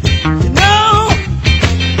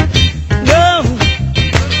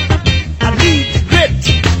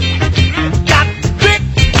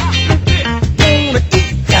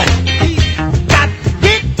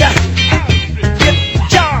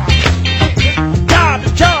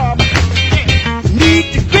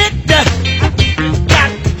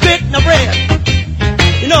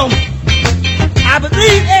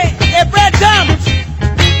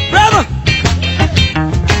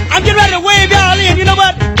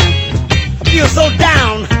 So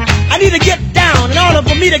down, I need to get down. In order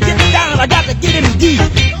for me to get down, I got to get in deep.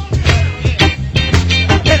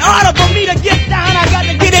 In order for me to get down, I got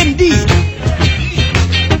to get in deep.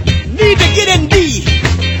 Need to get in deep.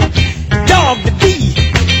 Dog the D,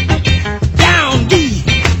 down D,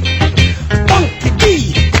 funky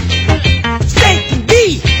D, stinking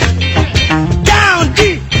D, down D.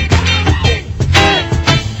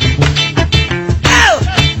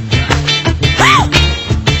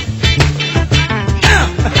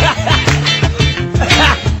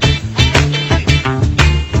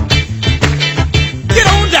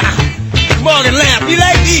 You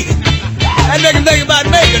like me? I make him think about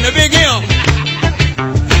making a big M.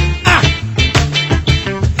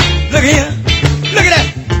 Look here. Look at that.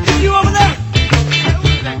 Is you over there?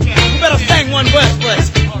 You better sing one verse for us.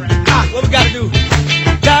 What we gotta do?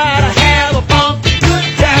 Gotta have a funky good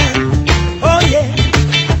time. Oh yeah.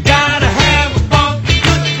 Gotta have a funky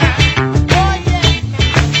good time. Oh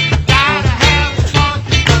yeah. Gotta have a funky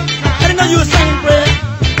good time. I didn't know you were singing, Fred.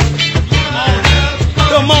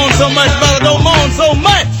 Don't moan so much, brother. Don't moan so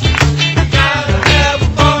much. Gotta have a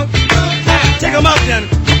funky good time. Take 'em up then.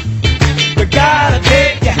 We gotta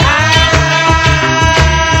take you high.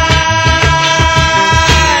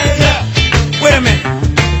 Wait a minute.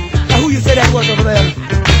 Now who you say that was over there?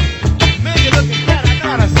 Man, you looking cat. I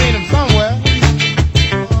thought I seen him somewhere.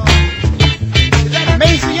 Is that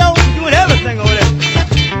Maceo? He's doing everything over there.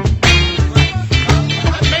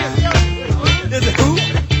 Is it who?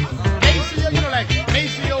 Maceo, you know, like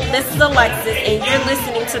Maceo. This is Alexis, and you're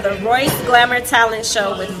listening to the Royce Glamour Talent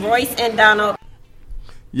Show with Royce and Donald.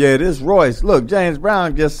 Yeah, this Royce. Look, James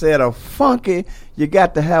Brown just said you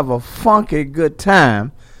got to have a funky good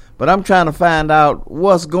time. But I'm trying to find out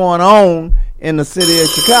what's going on in the city of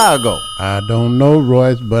Chicago. I don't know,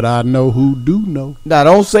 Royce, but I know who do know. Now,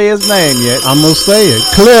 don't say his name yet. I'm going to say it.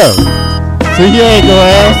 Cliff. See, you ain't going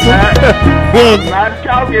to answer. I'm not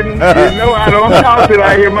talking. You know I don't talk till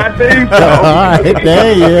I hear my theme song. All right,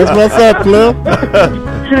 there he is. What's up, Cliff?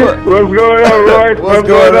 What's going on, Royce? What's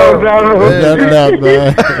going on, Donald? Nothing up,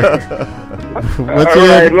 man. What you All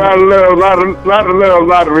right, in? lot of love,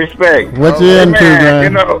 lot of respect. What you into, man? You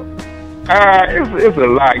know, it's a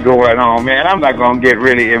lot going on, man. I'm not going to get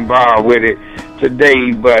really involved with it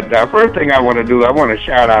today, but first thing I want to do, I want to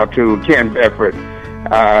shout out to Ken Bedford,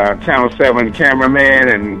 Channel 7 cameraman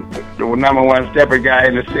and the #1 stepper guy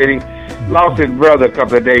in the city. Lost his brother a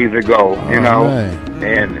couple of days ago, you know,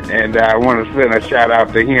 and I want to send a shout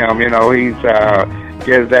out to him. You know, he's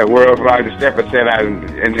gets that world's largest stepper set out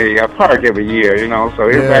in the park every year, you know, so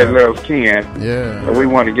everybody loves Ken. Yeah. So we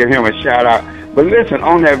want to give him a shout out. But listen,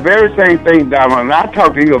 on that very same thing, Donald, and I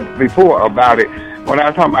talked to you before about it, when I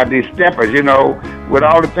was talking about these steppers, you know, with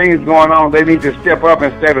all the things going on, they need to step up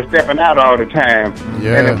instead of stepping out all the time.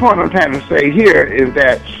 Yeah. And the point I'm trying to say here is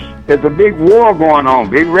that there's a big war going on,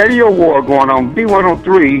 big radio war going on.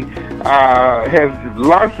 B103 has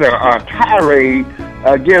launched a tirade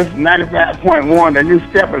against 95.1, the new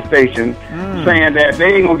stepper station, saying that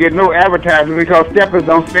they ain't going to get no advertising because steppers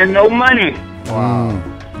don't spend no money. Wow.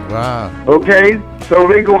 Okay? So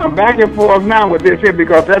they going back and forth now with this here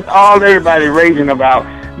because that's all everybody raging about.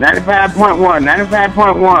 95.1,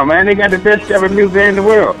 man, they got the best stepper music in the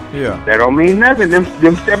world. Yeah. That don't mean nothing. Them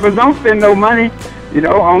steppers don't spend no money. You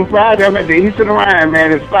know, on Friday, I'm at the Eastern Ryan,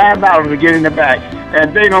 man, it's $5 to get in the back,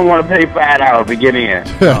 and they don't want to pay $5 to get in.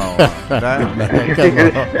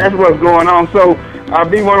 That's what's going on. So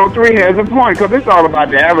B103 has a point, because it's all about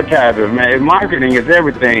the advertisers, man. Marketing is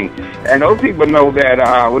everything. And those people know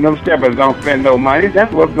that when them steppers don't spend no money,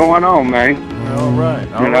 that's what's going on, man. All right.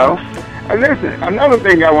 You know? Listen, another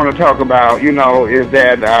thing I want to talk about, you know, is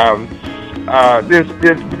that this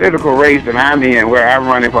political race that I'm in, where I'm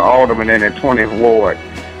running for alderman in the 20th ward,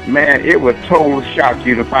 man, it would totally shock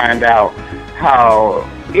you to find out how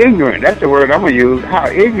ignorant, that's the word I'm going to use, how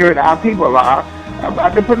ignorant our people are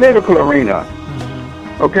about the political arena.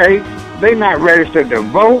 Okay? They not registered to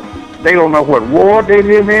vote. They don't know what ward they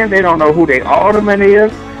live in. They don't know who their alderman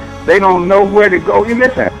is. They don't know where to go. You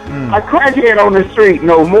listen, a crackhead on the street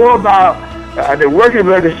know more about the workings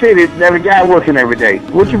of the city than a guy working every day.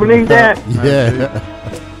 Would you believe that? Yeah.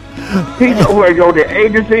 He know where to go to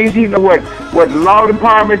agencies. He know what law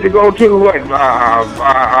department to go to, what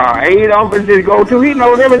aid office to go to. He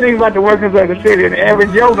knows everything about the workings of the city. And the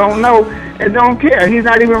average Joe don't know and don't care. He's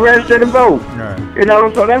not even registered to vote. Right. You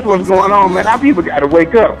know, so that's what's going on, man. Our people got to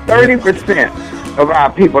wake up. 30% of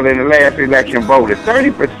our people in the last election voted.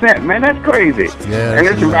 30%, man. That's crazy. Yeah, and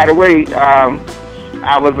listen, by the way,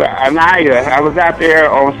 I was out there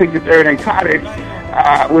on 63rd and Cottage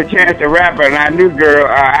with Chance the Rapper, and our new girl,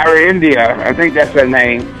 Ira India, I think that's her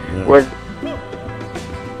name, was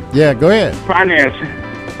go ahead.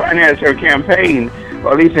 Finance her campaign,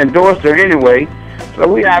 or at least endorsed her anyway. So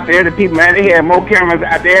we out there, the people, man, they had more cameras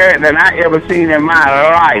out there than I ever seen in my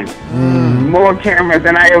life. More cameras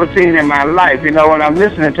than I ever seen in my life, you know, and I'm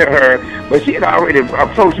listening to her. But she had already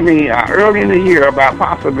approached me early in the year about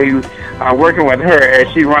possibly working with her as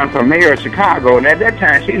she run for mayor of Chicago. And at that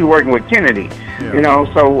time, she was working with Kennedy, you know.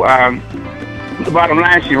 So the bottom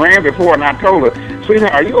line, she ran before, and I told her,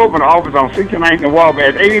 sweetheart, you open an office on 69th and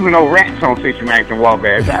Wabash. They ain't even no rats on 69th and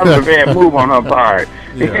Wabash. That was a bad move on her part.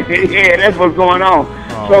 Yeah, that's what's going on.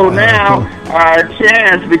 So now,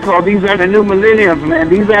 Chance, because these are the new millenniums, man,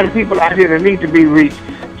 these are the people out here that need to be reached.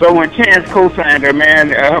 So when Chance co-signed her, man,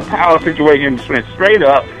 her power situation went straight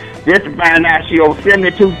up. Just to find out she owed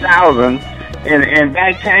 $72,000 in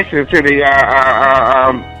back taxes to the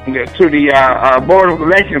Board of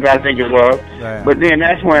Elections, I think it was. Right. But then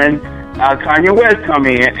that's when Kanye West come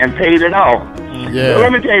in and paid it off. Yeah. So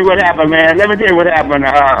let me tell you what happened, man. Let me tell you what happened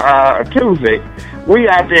Tuesday. We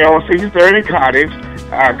out there on 63rd and Cottage.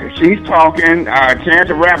 She's talking. Chance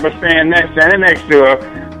the Rapper standing next to her.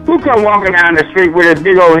 Who come walking down the street with his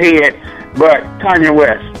big old head but Kanye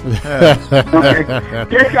West? Okay.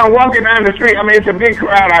 Just come walking down the street. I mean, it's a big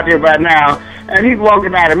crowd out there by now. And he's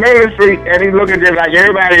walking down the middle of the street, and he's looking just like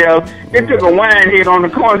everybody else. It took a wine head on the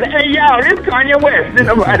corner and said, hey, y'all, this Kanye West. Then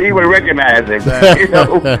nobody even recognize him. You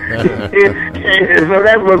know? So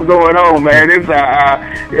that's what's going on, man. It's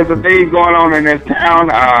a thing going on in this town.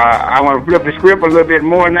 I want to flip the script a little bit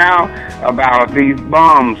more now about these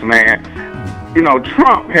bombs, man. You know,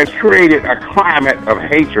 Trump has created a climate of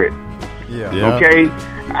hatred. Yeah. Okay?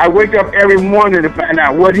 I wake up every morning to find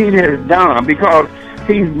out what he has done because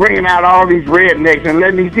he's bringing out all these rednecks and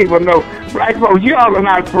letting these people know, black folks, y'all are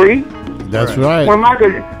not free. That's right.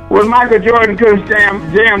 When Michael Jordan couldn't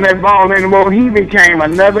jam that ball anymore, he became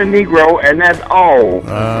another Negro, and that's all.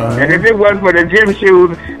 And if it wasn't for the gym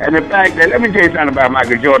shoes and the fact that, let me tell you something about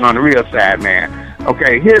Michael Jordan on the real side, man.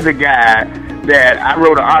 Okay, here's a guy that I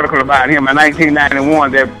wrote an article about him in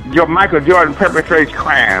 1991 that Michael Jordan perpetrates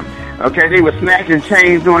crime. Okay, they were snatching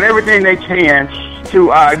chains, doing everything they can to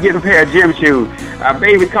get a pair of gym shoes.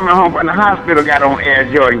 Baby coming home from the hospital got on Air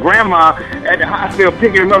Jordan. Grandma at the hospital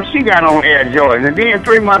picking him up, she got on Air Jordan. And then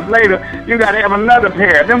 3 months later, you got to have another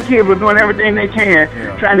pair. Them kids were doing everything they can,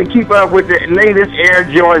 trying to keep up with the latest Air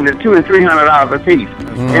Jordan, the $200 and $300 a piece,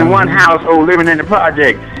 in one household living in the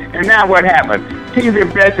project. And now what happened? He's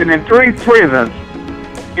invested in 3 prisons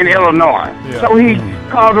in Illinois. So he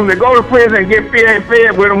calls them to go to prison and get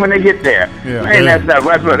fed with them when they get there. Man, that's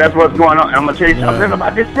what's going on. I'm going to tell you something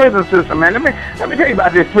about this prison system, man. Let me tell you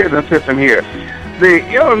about this prison system here. The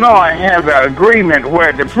Illinois has an agreement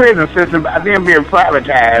where the prison system, by them being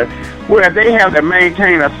privatized, where they have to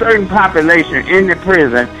maintain a certain population in the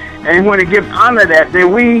prison, and when it gets under that,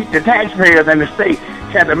 then we, the taxpayers and the state,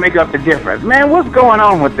 have to make up the difference. Man, what's going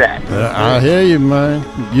on with that? I hear you, man.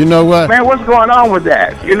 You know what? Man, what's going on with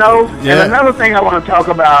that? You know? And another thing I want to talk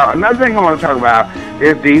about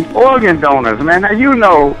is these organ donors, man. Now, you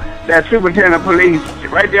know that superintendent of police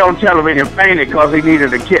right there on television fainted because he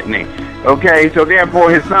needed a kidney. Okay? So,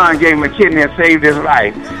 therefore, his son gave him a kidney and saved his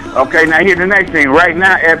life. Okay? Now, here's the next thing. Right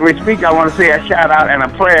now, as we speak, I want to say a shout-out and a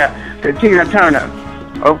prayer to Tina Turner.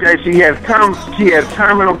 Okay, she has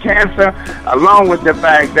terminal cancer, along with the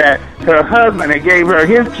fact that her husband had gave her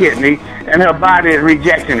his kidney, and her body is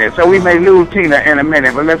rejecting it. So we may lose Tina in a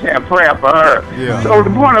minute, but let's have prayer for her. So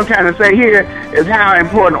the point I'm trying to say here is how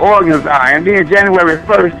important organs are. And then January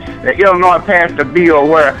 1st, the Illinois passed a bill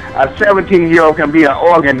where a 17-year-old can be an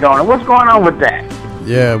organ donor. What's going on with that?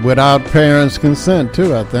 Yeah, without parents' consent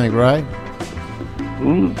too, I think, right?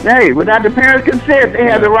 Hey, without the parents' consent, they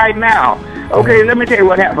have the right now. Okay, let me tell you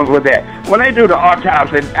what happens with that. When they do the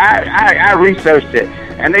autopsy, I researched it,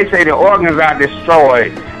 and they say the organs are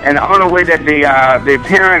destroyed. And the only way that the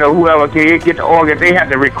parent or whoever can get the organs, they have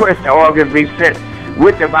to request the organs be sent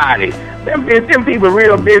with the body. Them people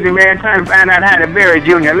real busy, man, trying to find out how to bury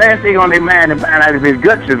Junior. Last thing on their mind to find out if his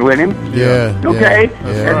guts is with him. Yeah. Okay.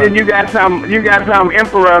 And then you got some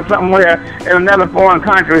emperor somewhere in another foreign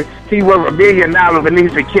country. He worth $1 billion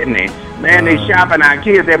beneath the kidney. Man, they shopping our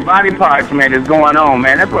kids. Their body parts, man, is going on,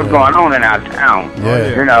 man. That's what's going on in our town.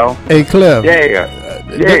 Yeah. You know. Hey, Cliff. Yeah.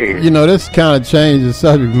 You know, this kind of changed the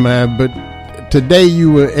subject, man. But today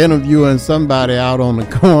you were interviewing somebody out on the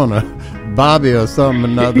corner. Bobby or something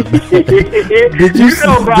another. Did you see,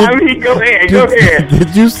 Bobby? Go ahead.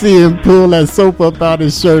 Did you see him pull that soap up out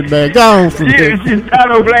his shirt, man? Go on from there.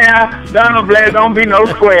 Donald Blair, don't be no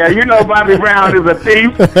square. You know Bobby Brown is a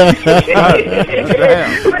thief. He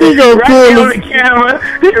gonna right pull there on the camera.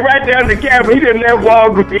 Right there on the camera. He didn't have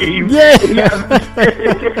Walgreens. Yeah.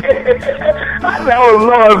 I said, oh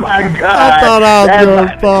Lord, my God. I thought I was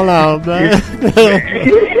gonna fall out, man.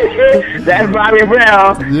 That's Bobby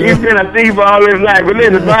Brown. Yeah. He's been a thief all his life. But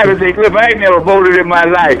listen, Bobby said, Cliff, I ain't never voted in my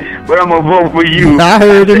life, but I'm going to vote for you. I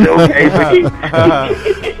heard him. Okay,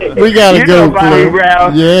 We got to go, Bobby Cliff.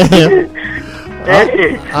 Brown. Yeah.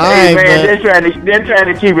 Hey, right, man, they're trying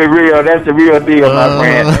to keep it real. That's the real deal, my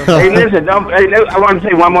friend. Hey, listen, I want to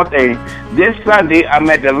say one more thing. This Sunday, I'm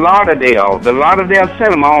at the Lauderdale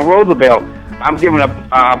Cinema on Roosevelt. I'm giving a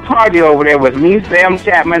party over there with me, Sam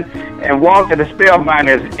Chapman, and Walter the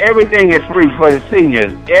Spellbinders. Everything is free for the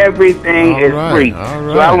seniors. Everything is free.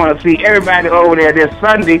 So I want to see everybody over there this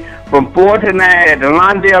Sunday from 4 to 9 at the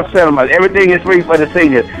Lawndale Cinema. Everything is free for the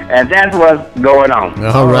seniors, and that's what's going on.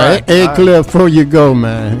 All right. Hey, Cliff, before you go,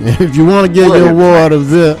 man, if you want to get your award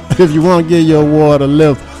a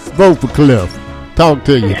lift, vote for Cliff. Talk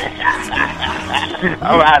to you.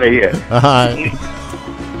 I'm out of here. All right.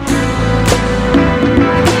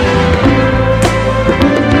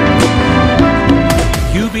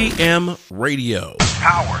 UBM Radio.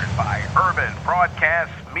 Powered by Urban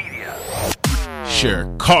Broadcast Media.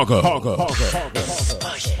 Chicago.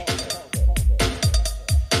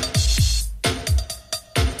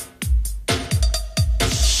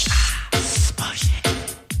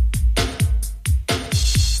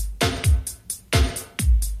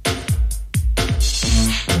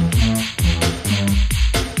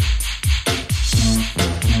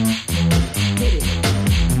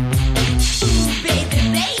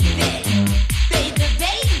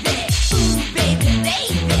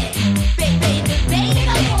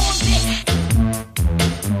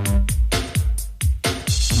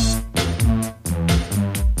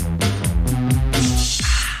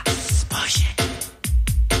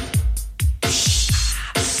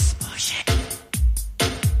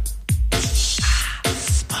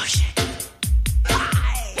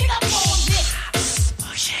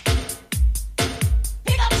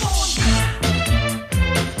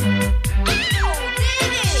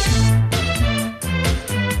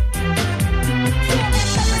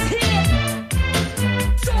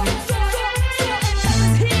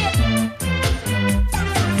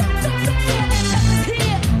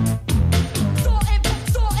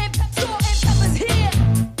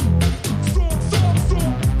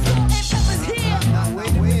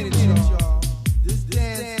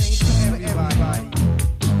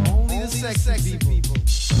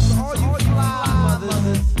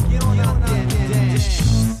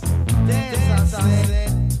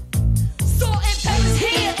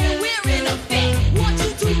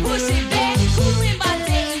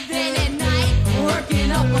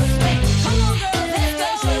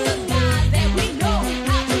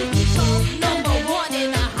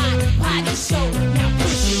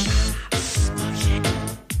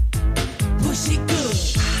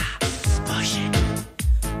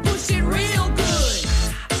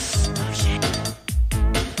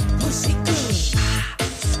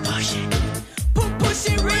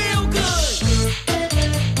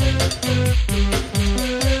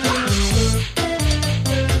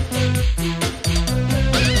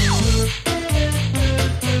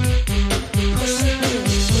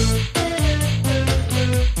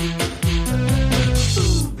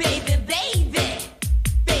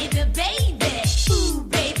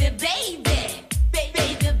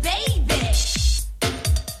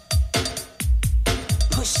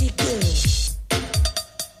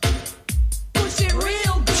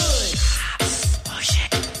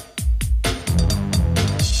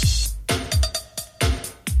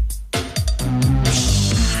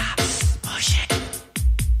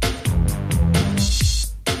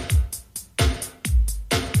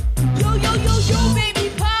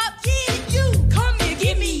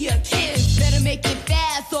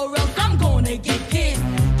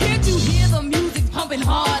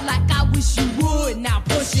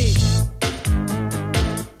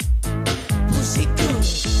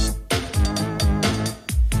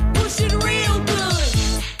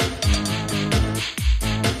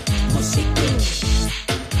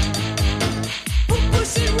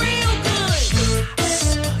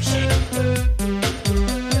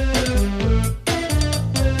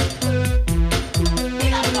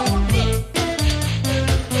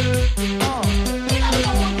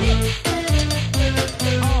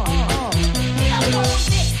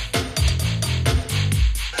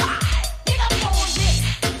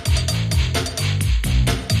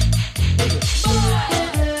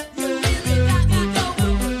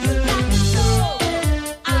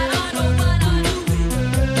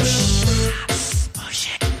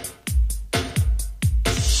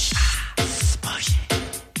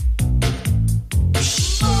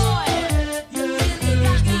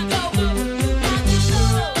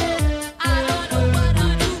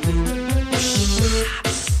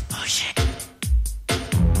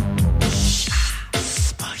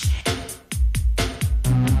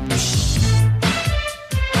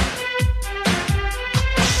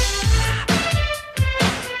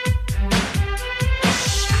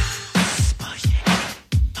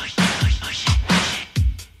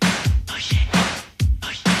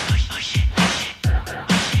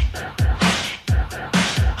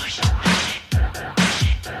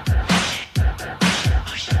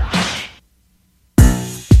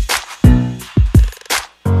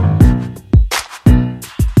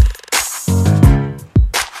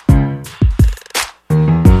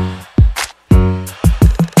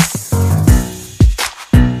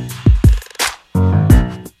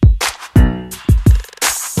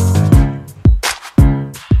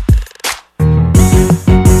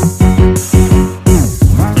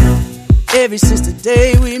 ever since the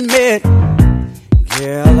day we met.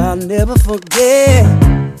 Girl, I'll never forget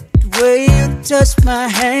the way you touched my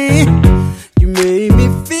hand. You made me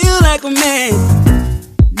feel like a man.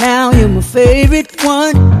 Now you're my favorite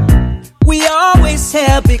one. We always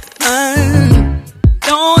have big fun.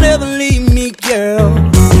 Don't ever leave me, girl.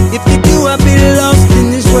 If you do, I'll be lost in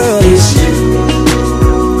this world. It's you.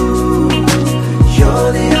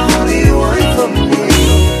 You're the only one for me.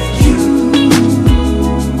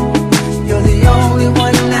 You're the only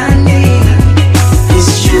one I need.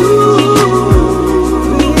 It's you.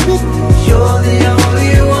 You're the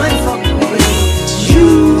only one for me. It's you.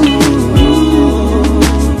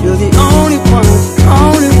 You're the only one,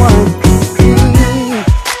 only one.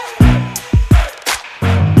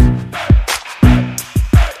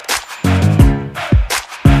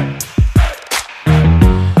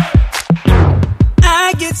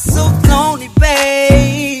 I get so lonely,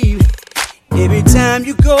 babe, every time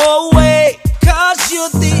you go away. 'Cause you're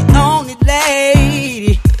the only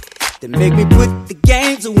lady that make me put the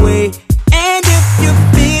games away. And if you're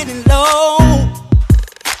feeling low,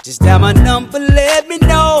 just dial my number, let me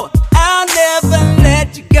know. I'll never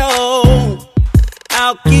let you go.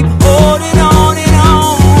 I'll keep holding on and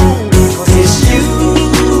on. 'Cause it's you.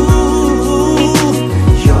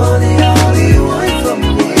 You're the only one for me.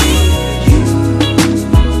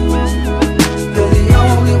 You're the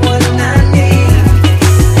only one I need.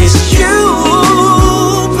 It's you,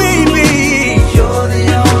 baby. You're the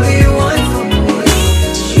only one for me.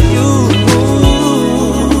 It's you.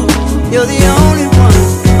 You're the only one,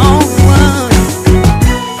 only one.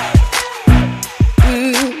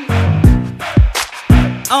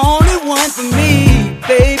 Only one for me,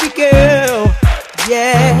 baby girl.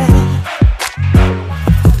 Yeah.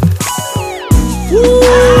 Woo, I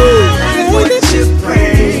like what you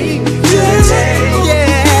bring to the table.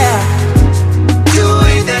 Yeah. You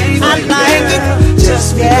ain't that I like it. Just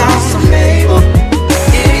because I'm able.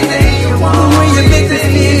 Anything you want. When you make me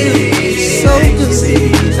feel so good,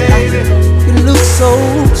 baby. You look so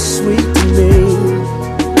sweet to me,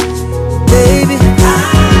 baby. I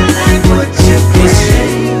like what you bring.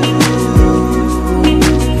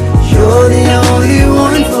 You're the only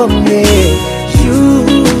one for me.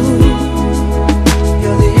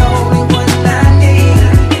 You're the only one I need.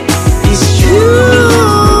 It's you.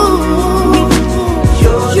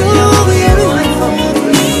 You're the only one for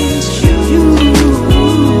me. It's you.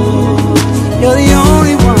 You're the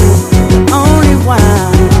only one, only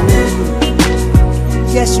one.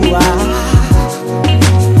 Yes, you are.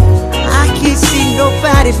 I can't see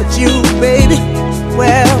nobody but you, baby.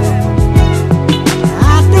 Well, I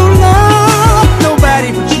don't love nobody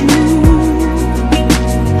but you.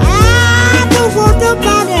 I don't want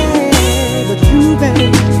nobody but you, baby.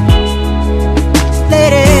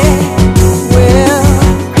 Lady, well,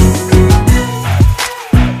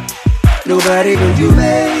 nobody but you,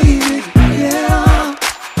 baby. Yeah,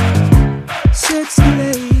 sexy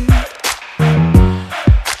lady.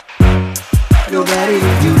 Nobody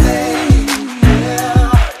but you, baby.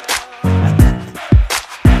 Yeah.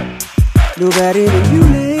 Nobody but you,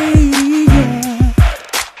 lady.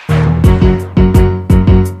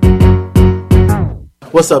 Yeah.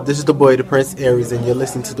 What's up? This is the boy, the Prince Aries, and you're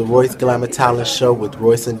listening to the Royce Glamour Talent Show with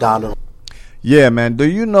Royce and Donald. Yeah, man. Do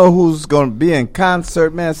you know who's going to be in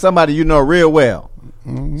concert, man? Somebody you know real well.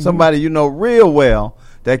 Somebody you know real well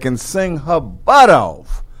that can sing her butt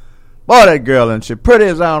off. Boy, that girl, and she pretty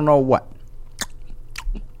as I don't know what.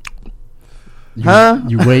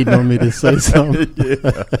 You waiting on me to say something?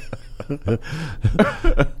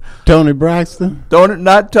 Tony Braxton?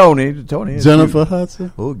 Not Tony. Tony is Jennifer cute.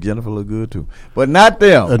 Hudson? Oh, Jennifer look good too. But not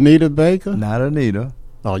them. Anita Baker? Not Anita.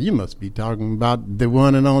 Oh, you must be talking about the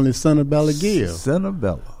one and only Cinnabella Gill.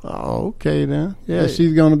 Cinnabella. Oh, okay then. Yeah,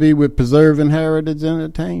 she's going to be with Preserving Heritage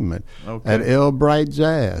Entertainment at El Bright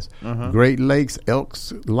Jazz. Great Lakes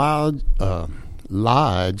Elks Lodge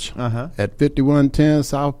at 5110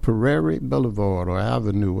 South Prairie Boulevard or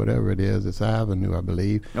Avenue, whatever it is. It's Avenue, I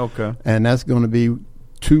believe. Okay. And that's going to be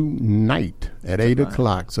tonight at 8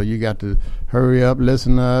 o'clock. So you got to hurry up,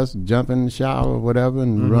 listen to us, jump in the shower or whatever,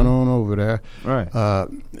 and run on over there. Right.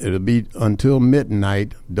 It'll be until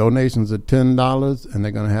midnight. Donations are $10, and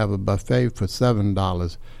they're going to have a buffet for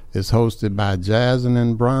 $7. It's hosted by Jazzin'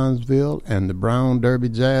 in Bronzeville and the Brown Derby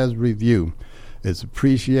Jazz Review. It's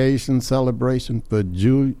appreciation celebration for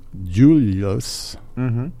Julius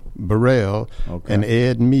Burrell and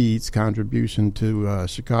Ed Mead's contribution to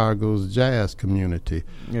Chicago's jazz community.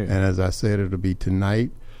 Yeah. And as I said, it'll be tonight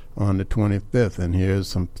on the 25th. And here's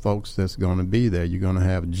some folks that's going to be there. You're going to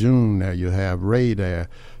have June there. You have Ray there.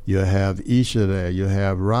 You have Isha there. You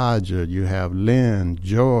have Roger. You have Lynn,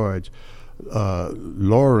 George,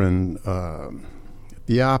 Lauren,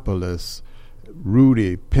 Theopolis,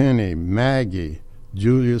 Rudy, Penny, Maggie,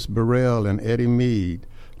 Julius Burrell and Eddie Meade,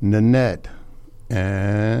 Nanette,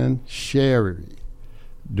 and Sherry,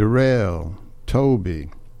 Darrell, Toby,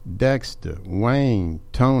 Dexter, Wayne,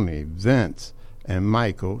 Tony, Vince, and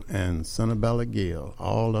Michael, and Sonabella Gill.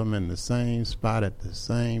 All of them in the same spot at the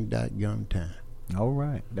same dadgum time. All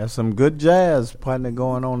right. That's some good jazz partner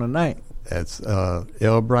going on tonight. That's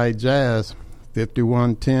Elbright Jazz,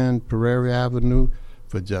 5110 Prairie Avenue,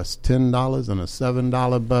 for just $10 and a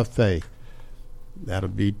 $7 buffet. That'll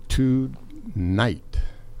be tonight.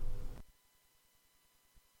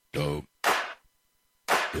 Dope.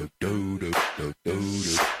 Do do do do do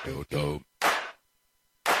do do.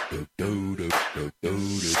 Do do do do do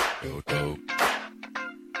do do.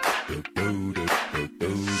 Do do do do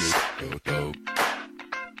do do do.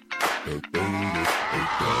 Do do do do.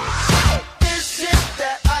 This is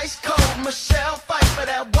that ice cold Michelle fight for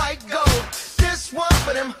that white gold. This one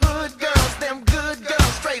for them hood girls, them good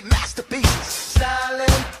girls, straight masterpieces.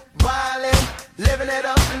 Stylin', wildin', living it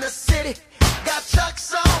up in the city. Got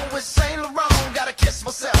Chuck's on with Saint Laurent. Gotta kiss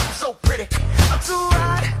myself, I'm so pretty. I'm too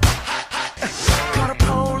hot. Call the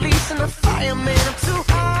police and the fireman. I'm too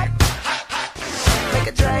hot. Make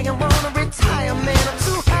a dragon wanna retire, man. I'm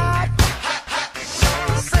too hot.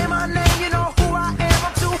 Say my name, you know who I am.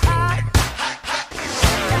 I'm too hot.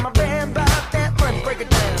 And my band bought that money. Break it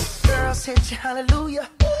down. Girls hit you, hallelujah.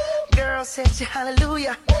 Girls hit you,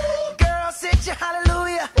 hallelujah. Girls hit you,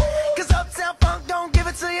 hallelujah. Cause Uptown Funk don't give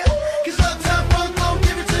it to you. Cause Uptown Funk don't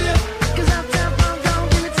give it to you. Cause Uptown Funk don't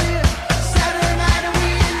give it to you. Saturday night and we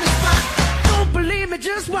in the spot. Don't believe me,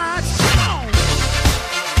 just watch. Come on.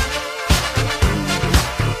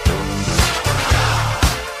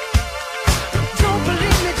 Don't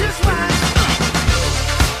believe me, just watch.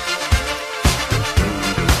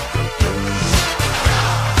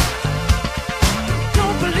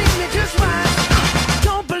 Don't believe me, just watch.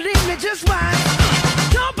 Don't believe me, just watch.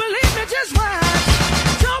 Don't believe me, just watch.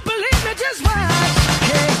 Don't believe me, just watch.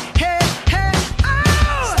 Hey, hey, hey,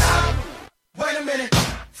 oh! Stop. Wait a minute.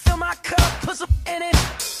 Fill my cup, put some in it.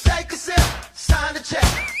 Take a sip, sign the check.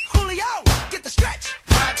 Julio, get the stretch.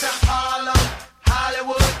 Right to Harlem,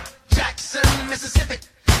 Hollywood, Jackson, Mississippi.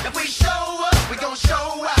 If we show up, we gon'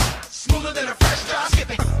 show out. Smoother than a fresh drop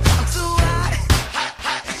skipping. I'm too hot.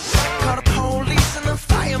 Call the police and the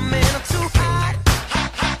fireman. I'm too hot.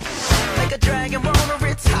 Make a dragon wanna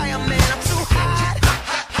retire, man. I'm too hot.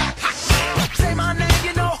 Say my name,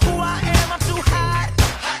 you know who I am. I'm too hot.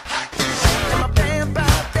 And my band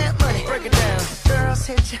bought that money. Break it down. Girls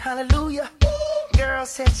hit you, hallelujah.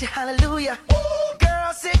 Girls hit you, hallelujah.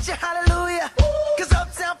 Girls hit you, hallelujah. Cause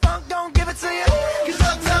Uptown Funk don't give it to you. Cause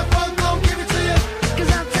Uptown Funk don't give it to you.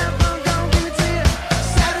 Cause Uptown Funk don't give it to you.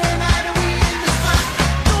 Saturday night and we in the spot.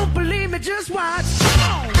 Don't believe me, just watch. Come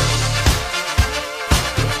on.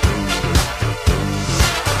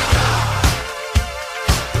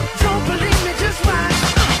 Don't believe me, just watch.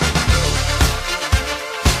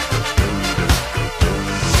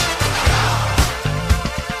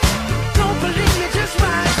 Don't believe me, just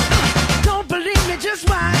watch. Don't believe me, just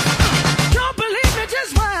watch. Don't believe me,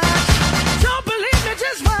 just watch. Don't believe me,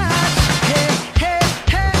 just watch. Hey, hey,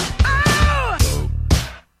 hey, oh!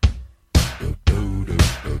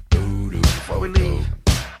 Before we leave,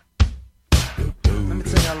 let me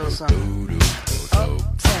tell y'all a little something.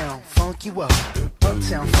 Uptown, funk you up.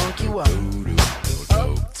 Uptown, funk you up.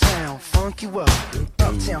 Uptown, funk you up.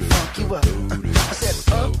 Uptown, funk you up. I said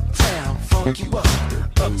uptown, funk you up.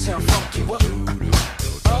 Uptown, funk you up.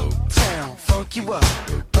 Uptown, funk you up.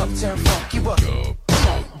 Uptown, funk you up. Come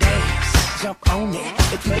on, dance, jump on it.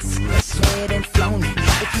 If you sweat and flown it.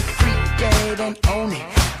 If you freak dead and own it.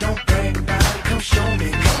 Don't brag about it, come show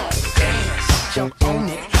me. Come on, dance, jump on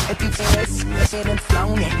it. If you sweat and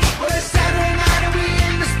flown it. Well, it's Saturday night and we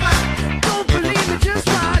in the spot. Don't believe me, just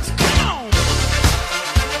watch. Come on.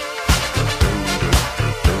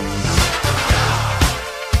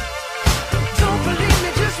 Don't believe me,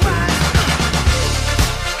 just watch.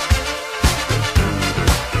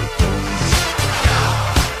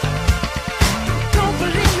 Don't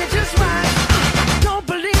believe me, just watch. Don't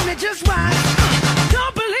believe me, just watch.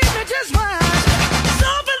 Don't believe me,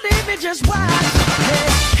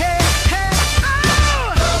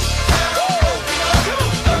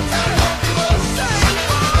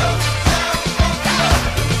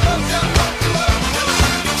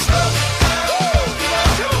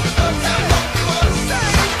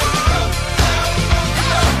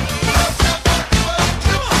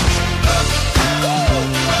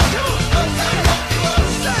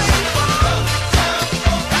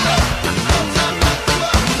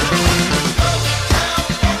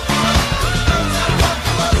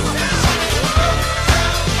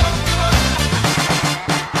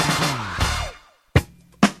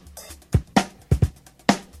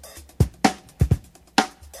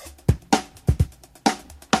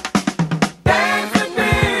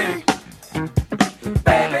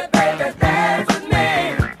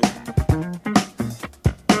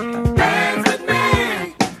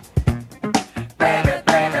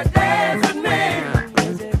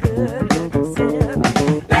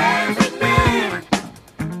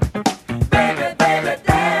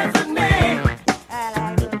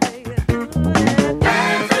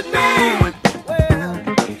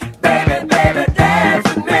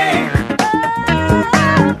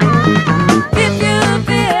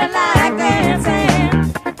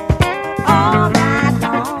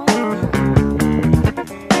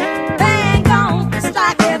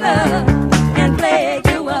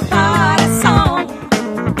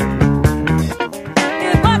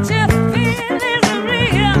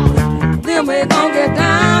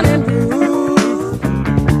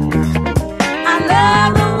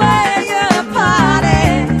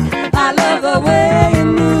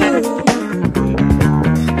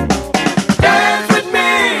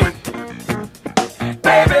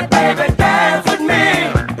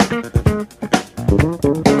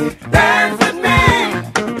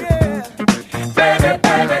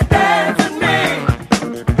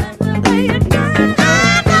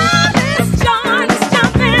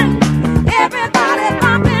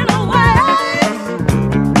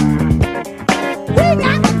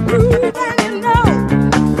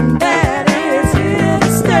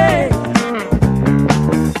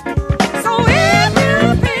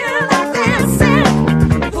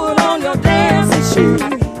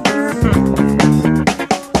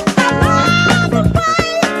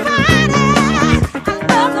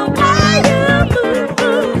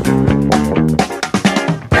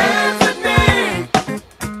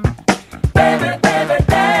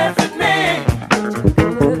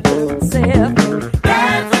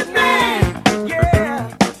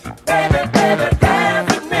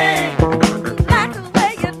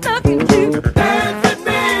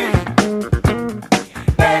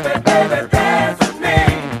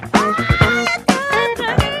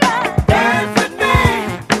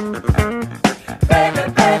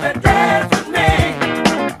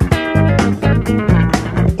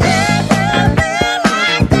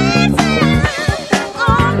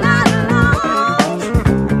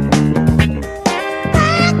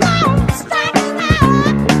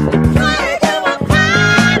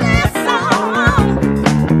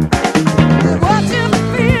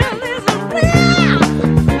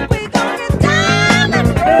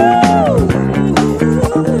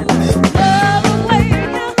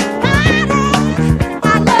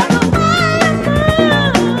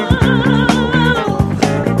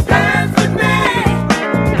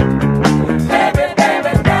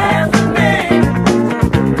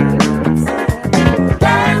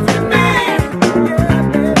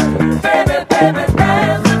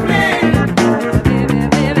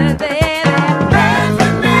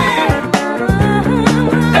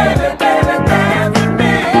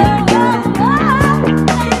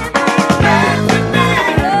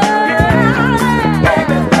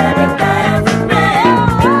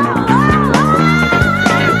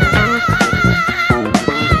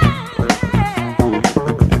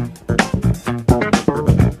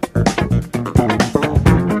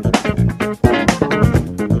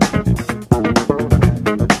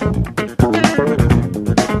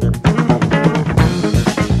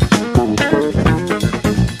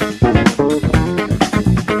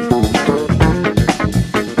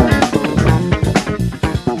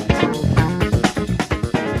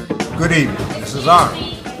 Donald,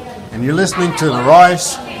 and you're listening to the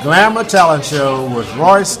Royce Glamour Talent Show with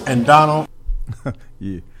Royce and Donald.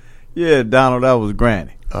 Yeah, Donald, that was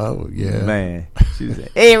Granny. Oh, yeah. Man. She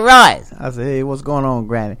said, hey, Royce. I said, hey, what's going on,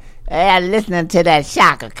 Granny? Hey, I listening to that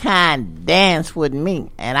Shaka Khan dance with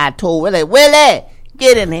me. And I told Willie,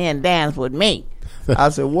 get in here and dance with me. I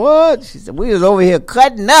said, what? She said, we was over here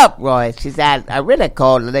cutting up, Royce. She said, I really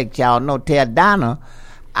called to let y'all know, tell Donna,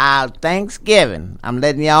 Thanksgiving. I'm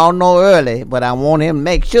letting y'all know early, but I want him to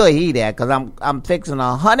make sure he there, because I'm fixing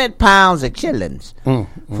 100 pounds of chillings. So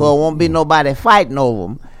it won't be nobody fighting over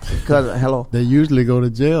them. Because, hello? They usually go to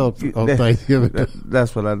jail on Thanksgiving.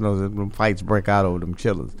 That's what I know, that when fights break out over them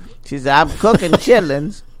chillings. She said, I'm cooking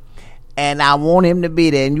chillings, and I want him to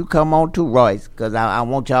be there, and you come on too, Royce, because I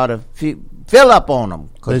want y'all to fill up on them.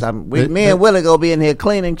 Because me and Willie go be in here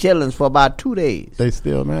cleaning chillings for about 2 days. They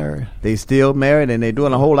still married? They still married, and they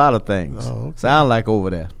doing a whole lot of things. Oh, okay. Sound like over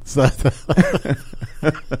there.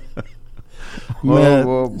 Man,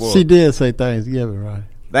 Whoa. she did say Thanksgiving, right?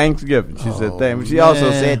 Thanksgiving. She said Thanksgiving. She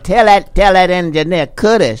also said, tell that engineer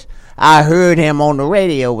Curtis, I heard him on the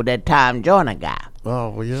radio with that Tom Joyner guy.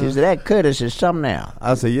 Oh, yeah. She said, that Curtis is something else.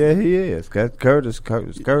 I said, yeah, he is. Curtis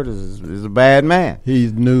is a bad man.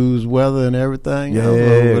 He's news, weather, and everything. Yeah.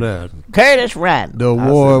 Over that. Curtis Randall. The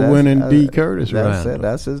award-winning D. Curtis Randall.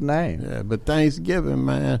 That's his name. Yeah, but Thanksgiving,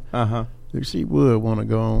 man. Uh-huh. She would want to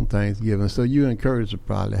go on Thanksgiving, so you and Curtis would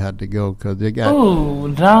probably have to go because they got.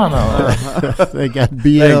 Ooh, Donald. They got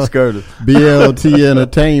Thanks, Curtis. BLT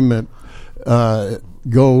Entertainment.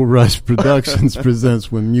 Gold Rush Productions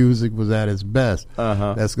presents When Music Was at Its Best.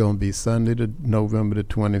 That's going to be Sunday, November the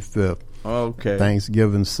 25th. Okay.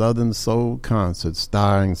 Thanksgiving Southern Soul Concert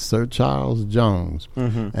starring Sir Charles Jones,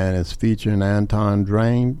 and it's featuring Anton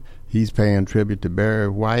Drain. He's paying tribute to Barry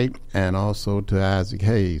White and also to Isaac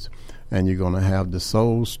Hayes. And you're going to have the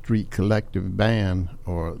Soul Street Collective Band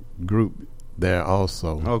or group there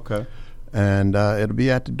also. Okay. And it'll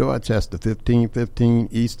be at the Dorchester, 1515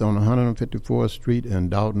 East on 154th Street in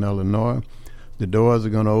Dalton, Illinois. The doors are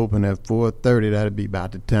going to open at 4:30. That'll be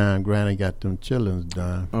about the time Granny got them chillings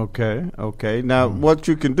done. Okay. Now, what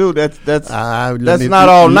you can do, that's not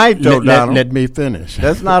all night, though, Donald. Let me finish.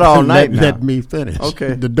 That's not all night now. Let me finish.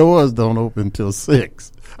 Okay. The doors don't open till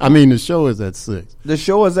 6. I mean, the show is at 6. The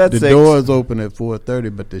show is at 6. The doors open at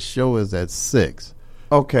 4:30, but the show is at 6.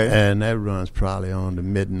 Okay. And that runs probably on to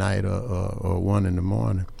midnight or 1 in the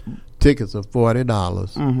morning. Tickets are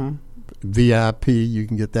 $40. VIP, you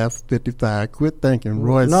can get that for $55. Quit thinking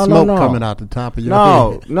Roy's smoke coming out the top of your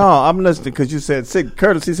head. No, I'm listening because you said 6.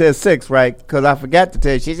 Curtis, he said 6, right? Because I forgot to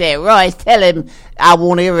tell you. She said, Royce, tell him I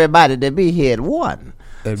want everybody to be here at 1.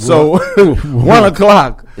 So 1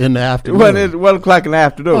 o'clock in the afternoon. 1 o'clock in the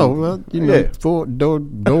afternoon. Oh well, you know,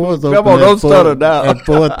 doors open. Come on, don't stutter now. At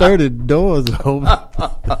 4:30, doors open.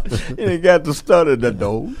 You ain't got to stutter the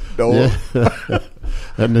door. Yeah.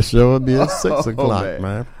 And the show will be at 6 o'clock,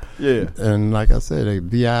 man. Yeah. And like I said, a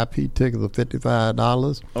VIP tickets are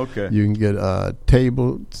 $55. Okay. You can get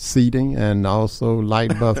table seating and also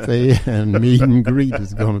light buffet and meet and greet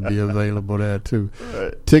is going to be available there too.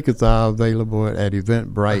 Right. Tickets are available at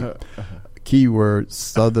Eventbrite. Keyword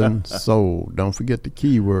Southern Soul. Don't forget the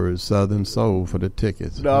keyword Southern Soul for the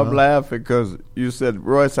tickets. No, I'm laughing because you said,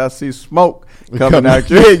 Royce, I see smoke coming out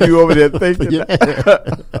your head. You over there thinking.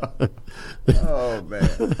 Oh, man.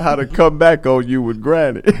 How to come back on you with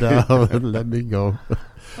Granny. No, let me go.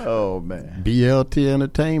 Oh, man. BLT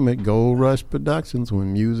Entertainment, Gold Rush Productions,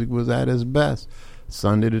 When Music Was at Its Best.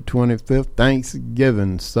 Sunday the 25th,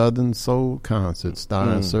 Thanksgiving Southern Soul Concert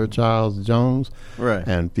starring Sir Charles Jones, right,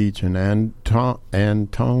 and featuring Anton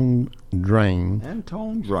Drain.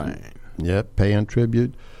 Anton Drain. Yep, paying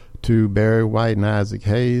tribute to Barry White and Isaac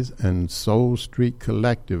Hayes, and Soul Street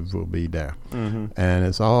Collective will be there. And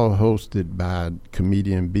it's all hosted by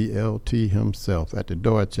comedian BLT himself at the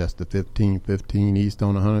Dorchester, 1515 East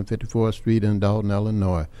on 154th Street in Dalton,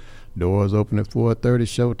 Illinois. Doors open at 4:30,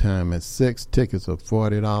 showtime at 6. Tickets are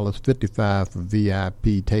 $40, $55 for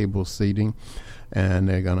VIP table seating, and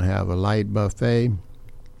they're going to have a light buffet.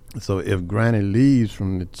 So if Granny leaves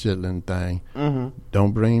from the chitlin thing,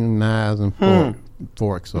 don't bring knives and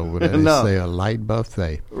forks over there. They say a light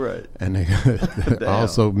buffet. Right. And they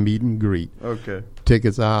also meet and greet. Okay.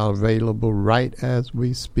 Tickets are available right as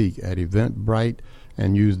we speak at Eventbrite,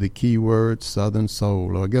 and use the keyword Southern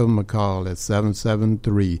Soul, or give them a call at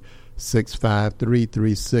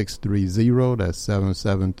 773-653-3630. That's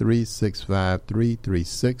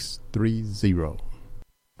 773-653-3630.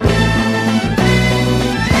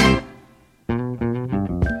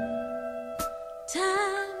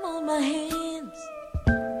 Time on my hands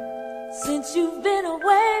since you've been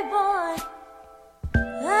away, boy.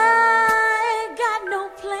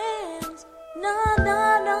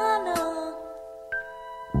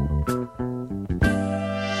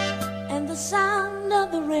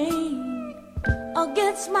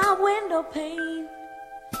 your pain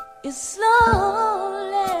is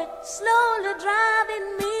slowly, slowly driving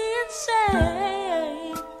me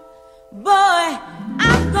insane. Boy,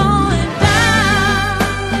 I'm going down.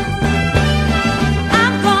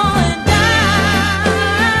 I'm going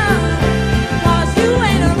down. 'Cause you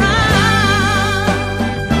ain't around.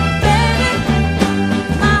 Baby,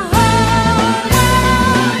 my whole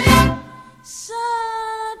world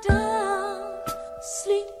shut down.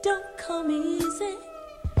 Sleep don't come easy.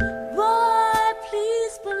 Boy,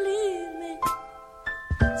 please believe me.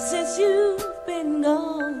 Since you've been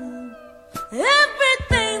gone,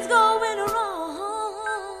 everything's going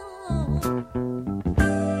wrong.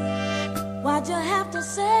 Why'd you have to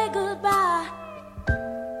say goodbye?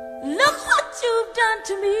 Look what you've done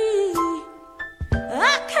to me.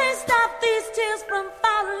 I can't stop these tears from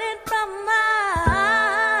falling from my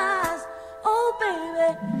eyes. Oh, baby,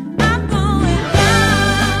 I'm going down.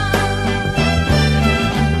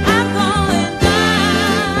 I'm going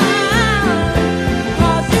down.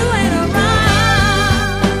 'Cause you ain't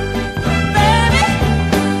around. Baby,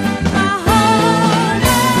 my whole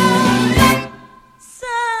life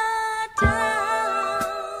upside down.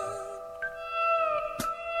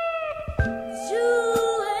 You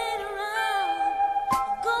ain't around.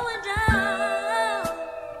 Going down.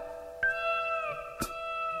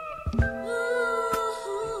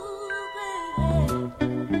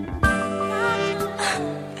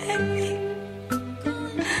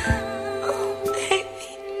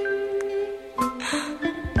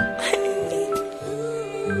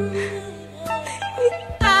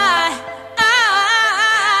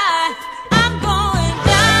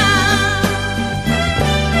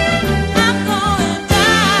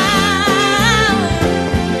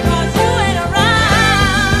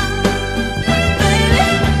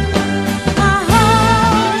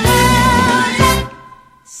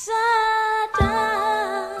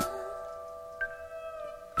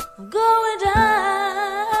 Going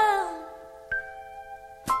down,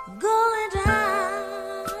 going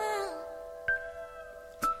down.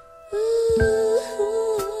 Ooh,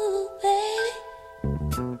 baby,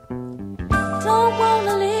 don't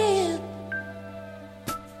wanna live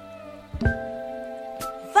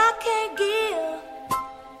if I can't give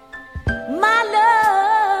my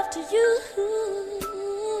love to you.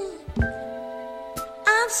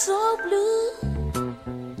 I'm so blue,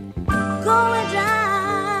 going down.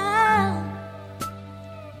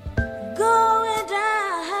 Going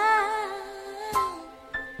down,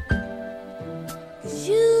 'cause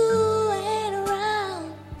you ain't around,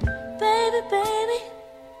 baby, baby.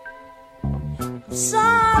 I'm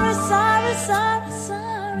sorry, sorry, sorry,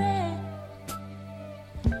 sorry.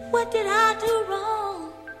 What did I do wrong?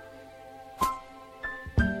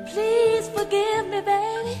 Please forgive me,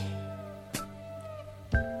 baby,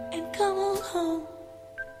 and come on home.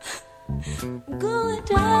 Going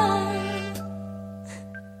down.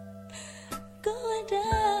 Going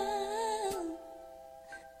down,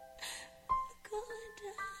 going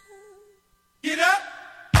down. Get up.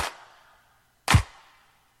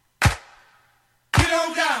 Get on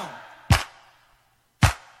down.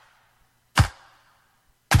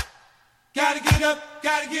 Gotta get up,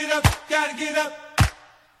 gotta get up, gotta get up.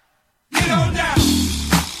 Get on down.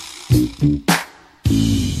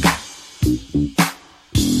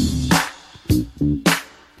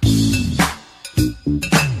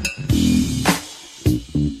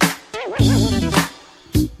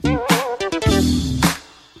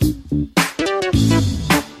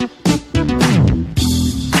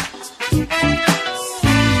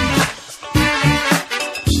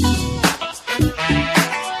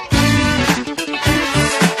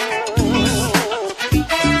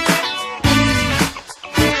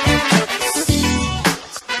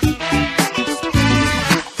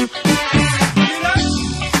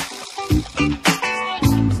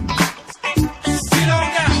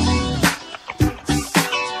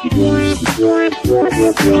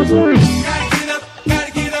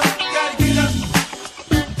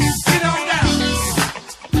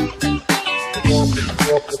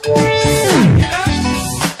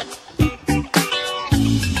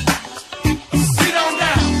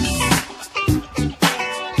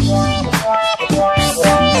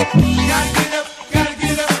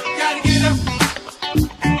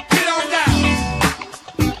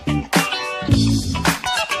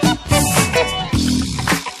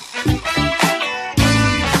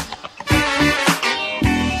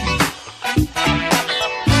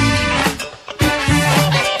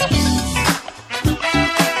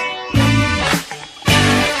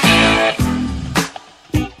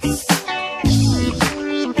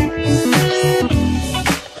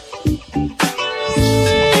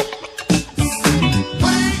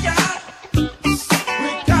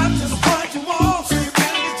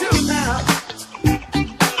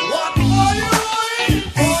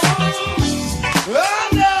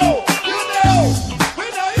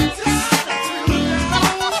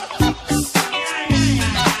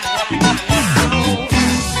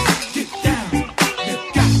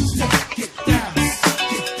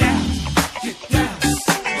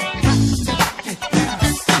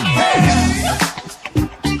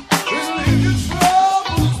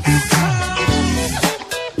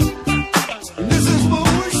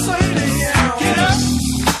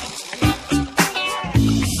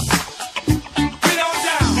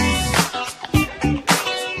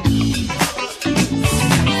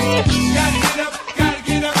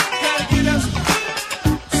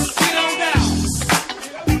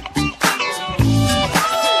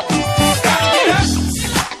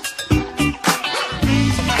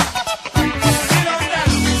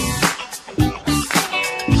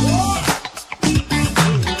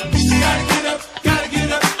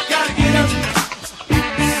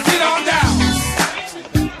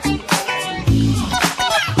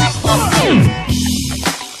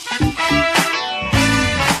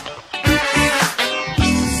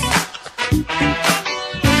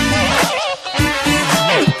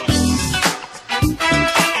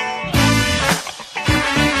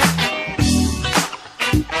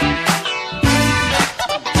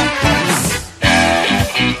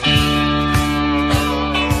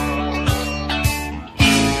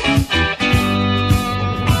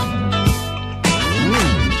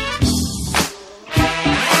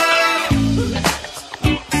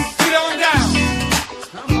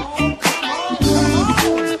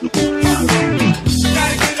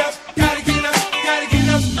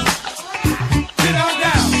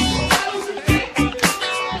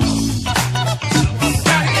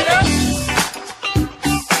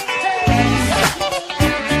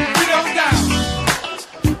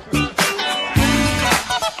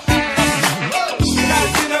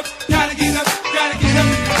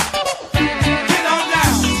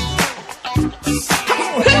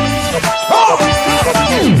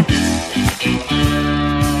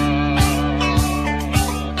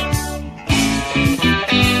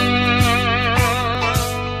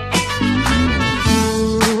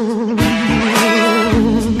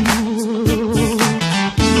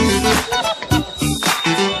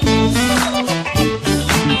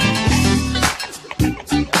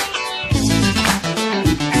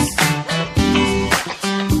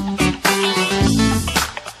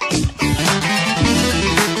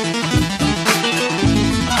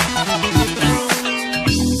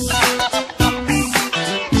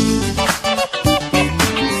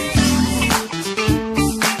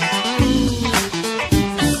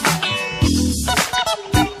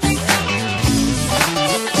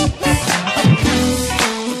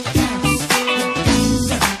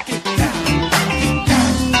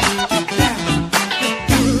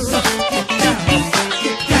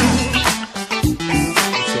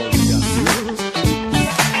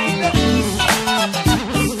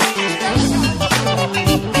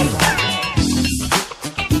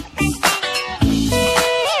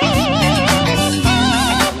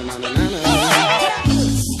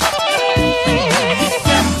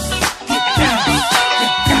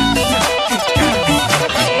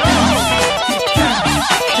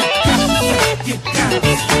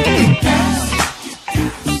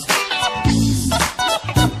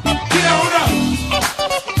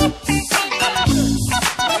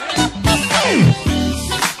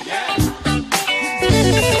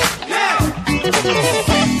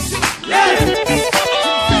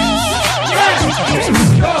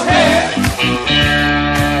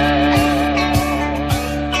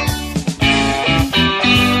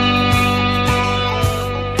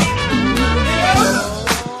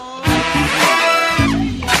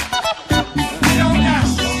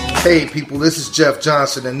 Hey people, this is Jeff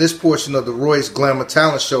Johnson, and this portion of the Royce Glamour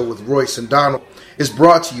Talent Show with Royce and Donald is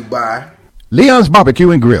brought to you by Leon's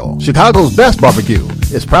Barbecue and Grill, Chicago's best barbecue,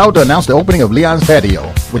 is proud to announce the opening of Leon's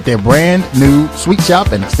Patio with their brand new sweet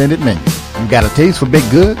shop and extended menu. You got a taste for baked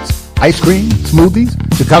goods, ice cream, smoothies,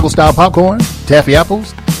 Chicago-style popcorn, taffy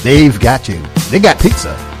apples? They've got you. They got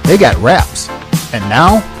pizza. They got wraps. And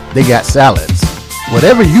now they got salads.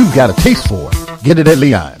 Whatever you've got a taste for, get it at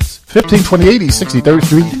Leon's. 1528 East 63rd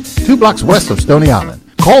Street, 2 blocks west of Stony Island.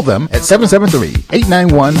 Call them at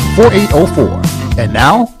 773-891-4804. And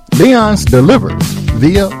now, Leon's delivers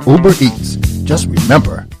via Uber Eats. Just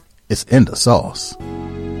remember, it's in the sauce.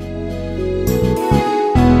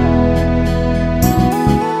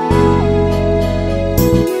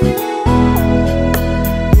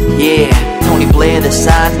 Yeah, Tony Blair, the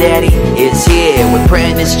sign daddy, is here. With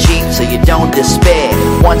printing is cheap, so you don't despair.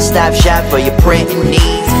 One-stop shop for your printing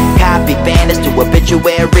needs. Copy banners to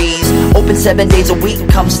obituaries. Open 7 days a week,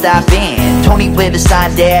 come stop in. Tony Blair, the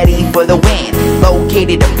sign daddy, for the win.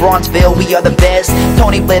 Located in Bronxville, we are the best.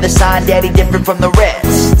 Tony Blair, the sign daddy, different from the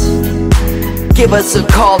rest. Give us a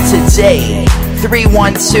call today.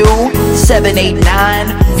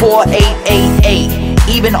 312-789-4888.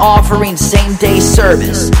 Even offering same-day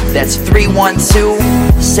service. That's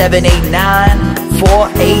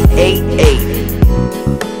 312-789-4888.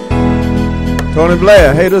 Tony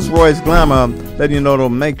Blair, hey, this is Royce Glamour. Letting you know to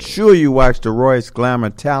make sure you watch the Royce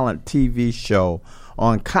Glamour Talent TV show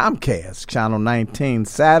on Comcast, Channel 19,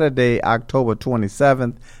 Saturday, October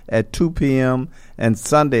 27th at 2 p.m. and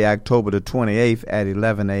Sunday, October the 28th at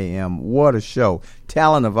 11 a.m. What a show.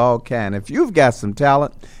 Talent of all kinds. If you've got some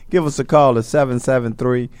talent, give us a call at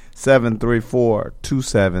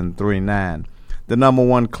 773-734-2739. The number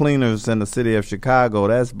one cleaners in the city of Chicago,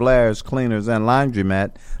 that's Blair's Cleaners and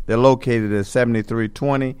Laundromat. They're located at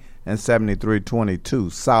 7320 and 7322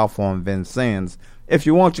 South on Vincennes. If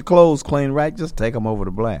you want your clothes clean right, just take them over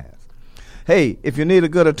to Blair's. Hey, if you need a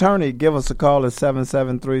good attorney, give us a call at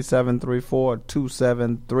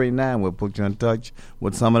 773-734-2739. We'll put you in touch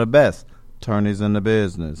with some of the best attorneys in the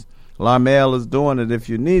business. Larmel is doing it. If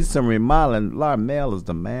you need some remodeling, Larmel is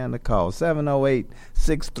the man to call.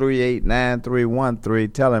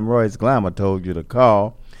 708-638-9313. Tell him Royce Glamour told you to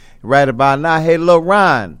call. Right about now, hey, Lil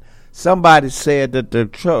Ron, somebody said that the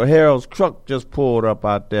Harold's truck just pulled up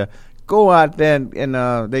out there. Go out there and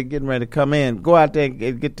they're getting ready to come in. Go out there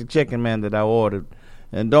and get the chicken, man, that I ordered.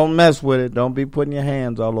 And don't mess with it. Don't be putting your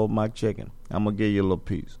hands all over my chicken. I'm going to give you a little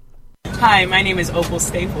piece. Hi, my name is Opal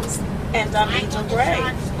Staples. And I'm Angel Gray.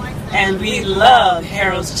 And we love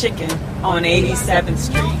Harold's Chicken on 87th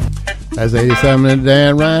Street. That's 87 and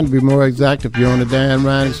Dan Ryan. To be more exact, if you're on the Dan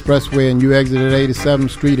Ryan Expressway and you exit at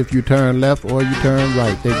 87th Street, if you turn left or you turn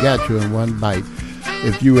right, they got you in one bite.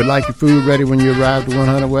 If you would like your food ready when you arrive to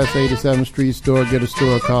 100 West 87th Street store, get a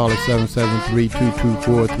store call at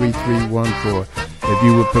 773-224-3314. If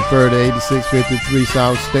you would prefer the 8653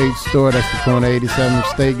 South State store, that's the corner 87th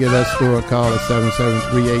State, get that store a call at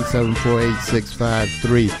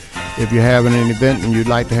 773-874-8653. If you're having an event and you'd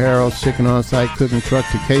like the Harold's Chicken On-Site Cooking Truck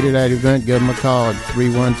to cater that event, give them a call at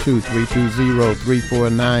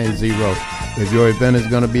 312-320-3490. If your event is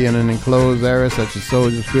going to be in an enclosed area such as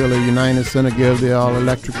Soldiers Field or United Center, give the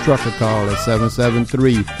all-electric truck a call at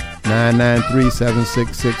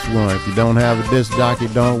 773-993-7661. If you don't have a disc jockey,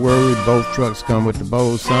 don't worry. Both trucks come with the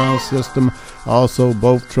Bose sound system. Also,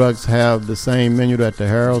 both trucks have the same menu that the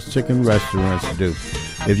Harold's Chicken restaurants do.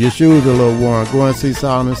 If your shoes are a little worn, go and see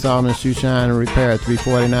Solomon Shoe Shine and Repair,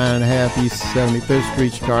 349 1/2 East 75th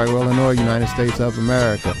Street, Chicago, Illinois, United States of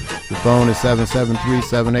America. The phone is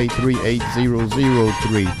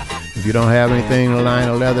 773-783-8003. If you don't have anything in the line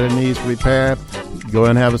of leather that needs repair, go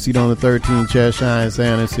and have a seat on the 13 chair shine,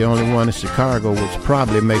 saying it's the only one in Chicago, which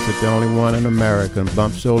probably makes it the only one in America. And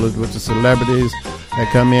bump shoulders with the celebrities that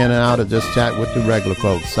come in and out or just chat with the regular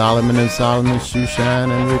folks. Solomon and Solomon Shoe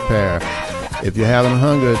Shine and Repair. If you're having a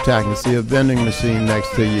hunger attack and see a vending machine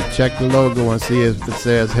next to you, check the logo and see if it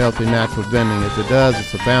says Healthy Natural Vending. If it does,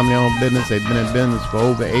 it's a family-owned business. They've been in business for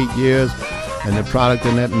over 8 years, and the product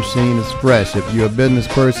in that machine is fresh. If you're a business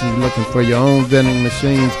person looking for your own vending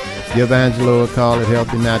machines, Give Angelo a call at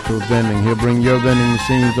Healthy Natural Vending. He'll bring your vending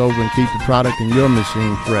machines over and keep the product in your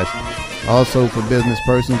machine fresh. Also, for business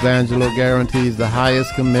persons, Angelo guarantees the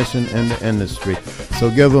highest commission in the industry. So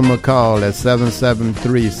give him a call at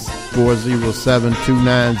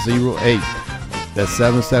 773-407-2908. That's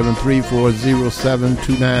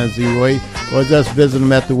 773-407-2908. Or just visit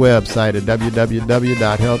them at the website at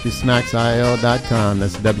www.healthysnacksil.com.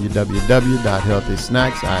 That's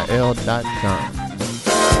www.healthysnacksil.com.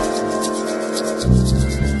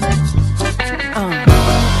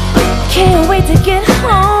 Can't wait to get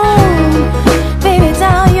home. Baby,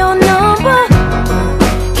 dial your number.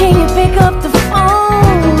 Can you pick up the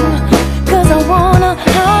phone? 'Cause I wanna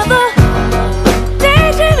holler.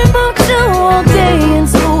 Daydreaming about you all day in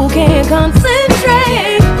school. Can't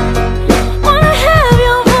concentrate. Wanna have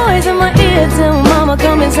your voice in my ear till mama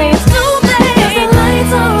come and say it's too late. 'Cause the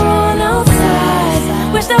lights are on outside.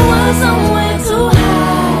 Wish there was somewhere to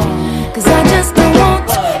hide. 'Cause I just don't want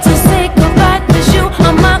to say goodbye. 'Cause you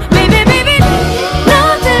are my baby.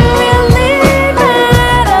 Nothing really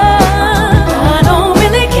matters. I don't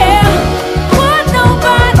really care what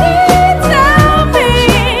nobody tell me.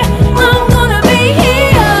 I'm gonna be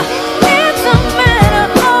here. It's a matter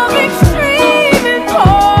of extreme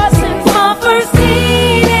importance. My first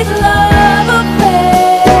teenage love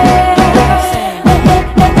affair.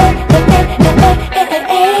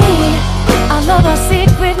 I love our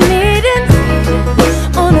secret meetings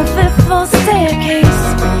on the 5th floor staircase.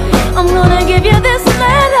 I'm gonna give you this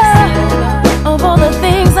letter of all the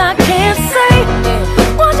things I can't say.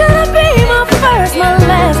 Want you to be my first, my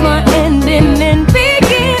last, my ending and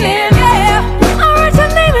beginning. Yeah, I write your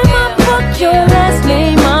name in my book, your last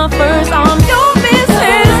name my first. I'm your business. The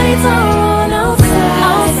lights are on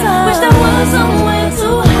outside. Wish there was somewhere to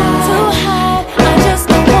hide. I just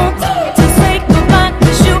don't want to say goodbye.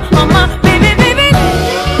 'Cause you are my baby.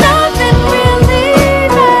 Nothing really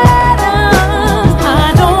matters. I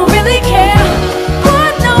don't really care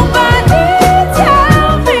what nobody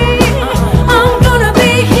tell me. I'm gonna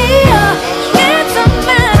be here. It's a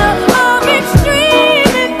matter of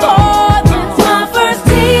extreme importance. My first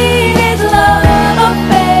teenage love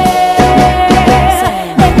affair.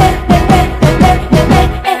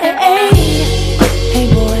 Hey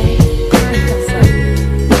boy,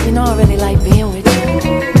 you know I really like being with you.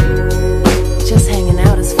 Just hanging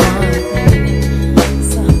out is fun.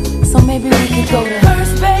 So maybe we could go to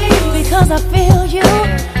first base because I feel you.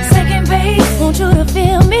 Second base, want you to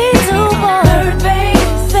feel me too. Third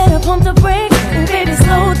base, better pump the brakes. Baby,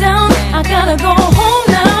 slow down. I gotta go home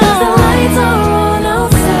now. 'Cause the lights are on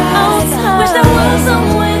outside. Wish there was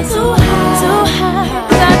somewhere to hide.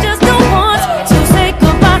 'Cause I just don't want to say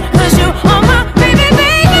goodbye. 'Cause you are my baby.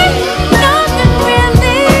 Nothing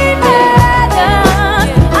really matters.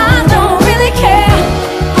 I don't really care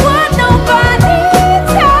what nobody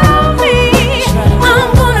tell me.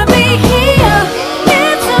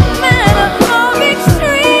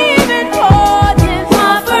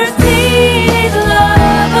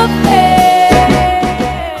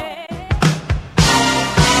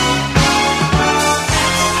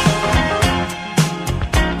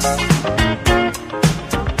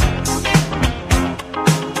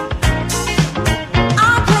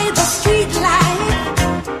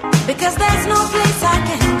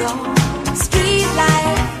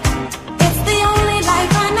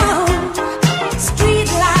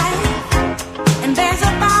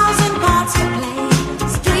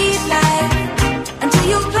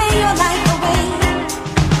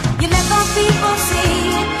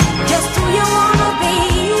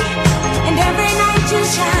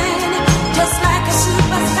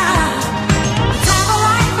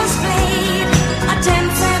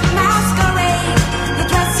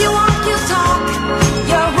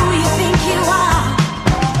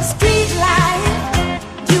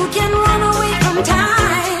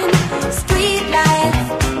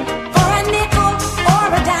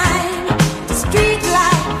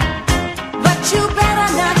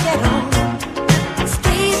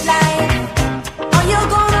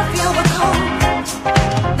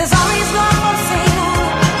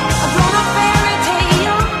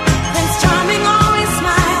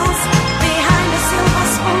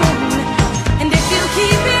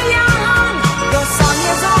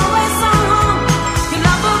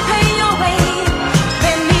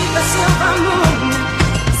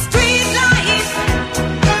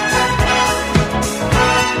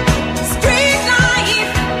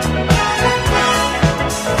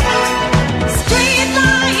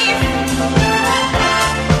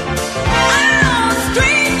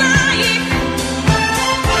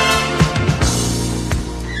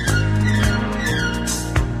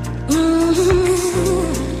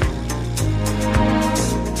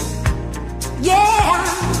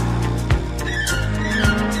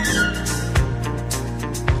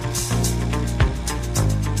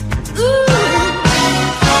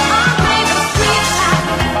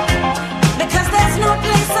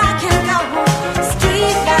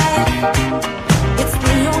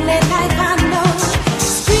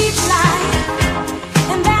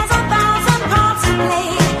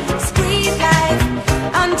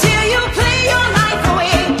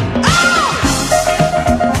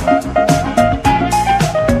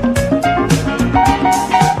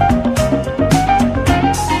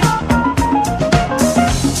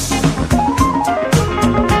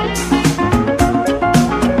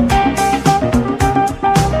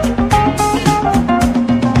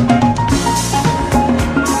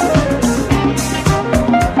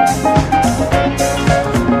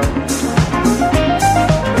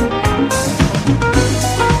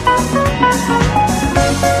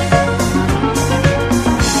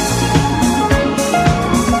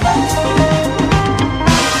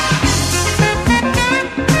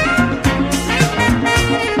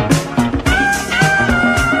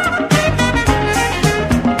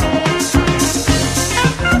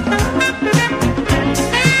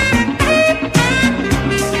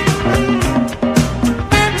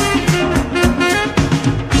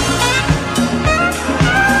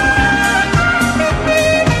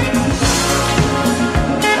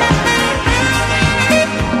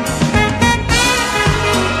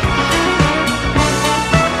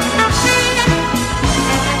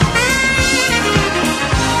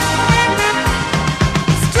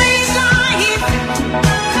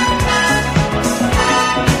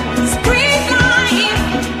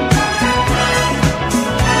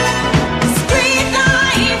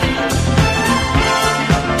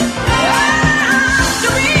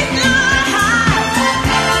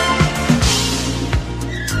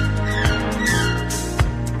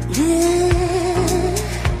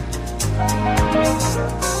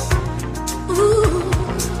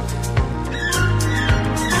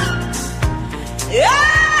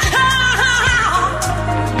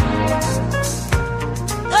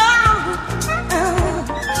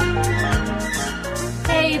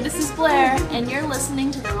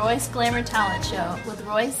 Royce Glamour Talent Show with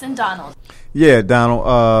Royce and Donald. Yeah,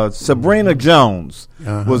 Donald. Sabrina Jones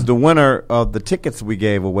was the winner of the tickets we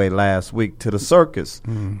gave away last week to the circus.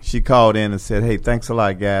 She called in and said, "Hey, thanks a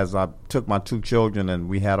lot, guys. I took my 2 children and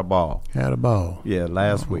we had a ball." Had a ball. Yeah,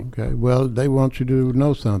 last week. Okay. Well, they want you to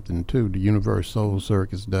know something, too. The Universal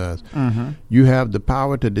Circus does. Mhm. You have the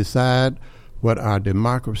power to decide what our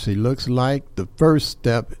democracy looks like. The first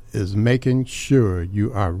step is making sure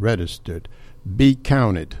you are registered. Be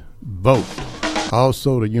counted. Vote.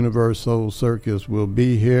 Also, the Universal Circus will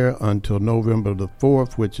be here until November the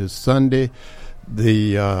 4th, which is Sunday.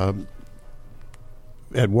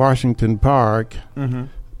 At Washington Park,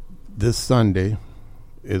 this Sunday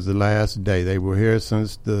is the last day. They were here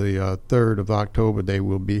since the 3rd of October. They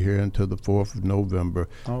will be here until the 4th of November.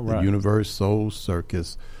 All right. The Universal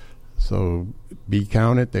Circus. So be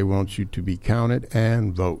counted. They want you to be counted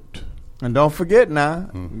and vote. And don't forget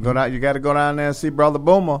now, you got to go down there and see Brother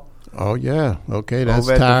Boomer. Oh, yeah. Okay, that's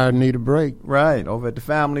Over at tired, need a break. Right, over at the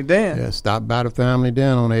Family Den. Yeah, stop by the Family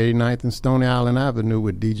Den on 89th and Stony Island Avenue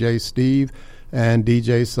with DJ Steve and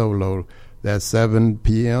DJ Solo. That's 7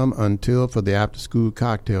 p.m. until for the after-school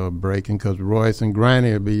cocktail breaking, because Royce and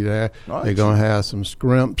Granny will be there. Right. They're going to have some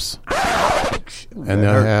scrimps, and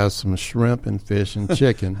they'll have some shrimp and fish and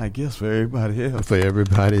chicken. I guess for everybody else. For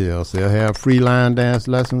everybody else. They'll have free line dance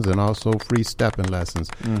lessons and also free stepping lessons.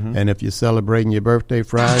 Mhm. And if you're celebrating your birthday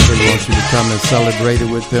Friday, they want you to come and celebrate it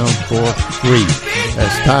with them for free.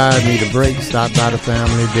 That's tired, need a break, stop by the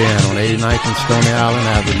Family Den on 89th and Stony Island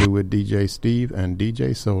Avenue with DJ Steve and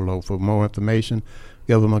DJ Solo. For more information,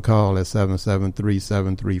 give them a call at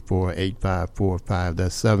 773-734-8545.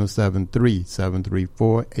 That's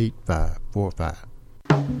 773-734-8545.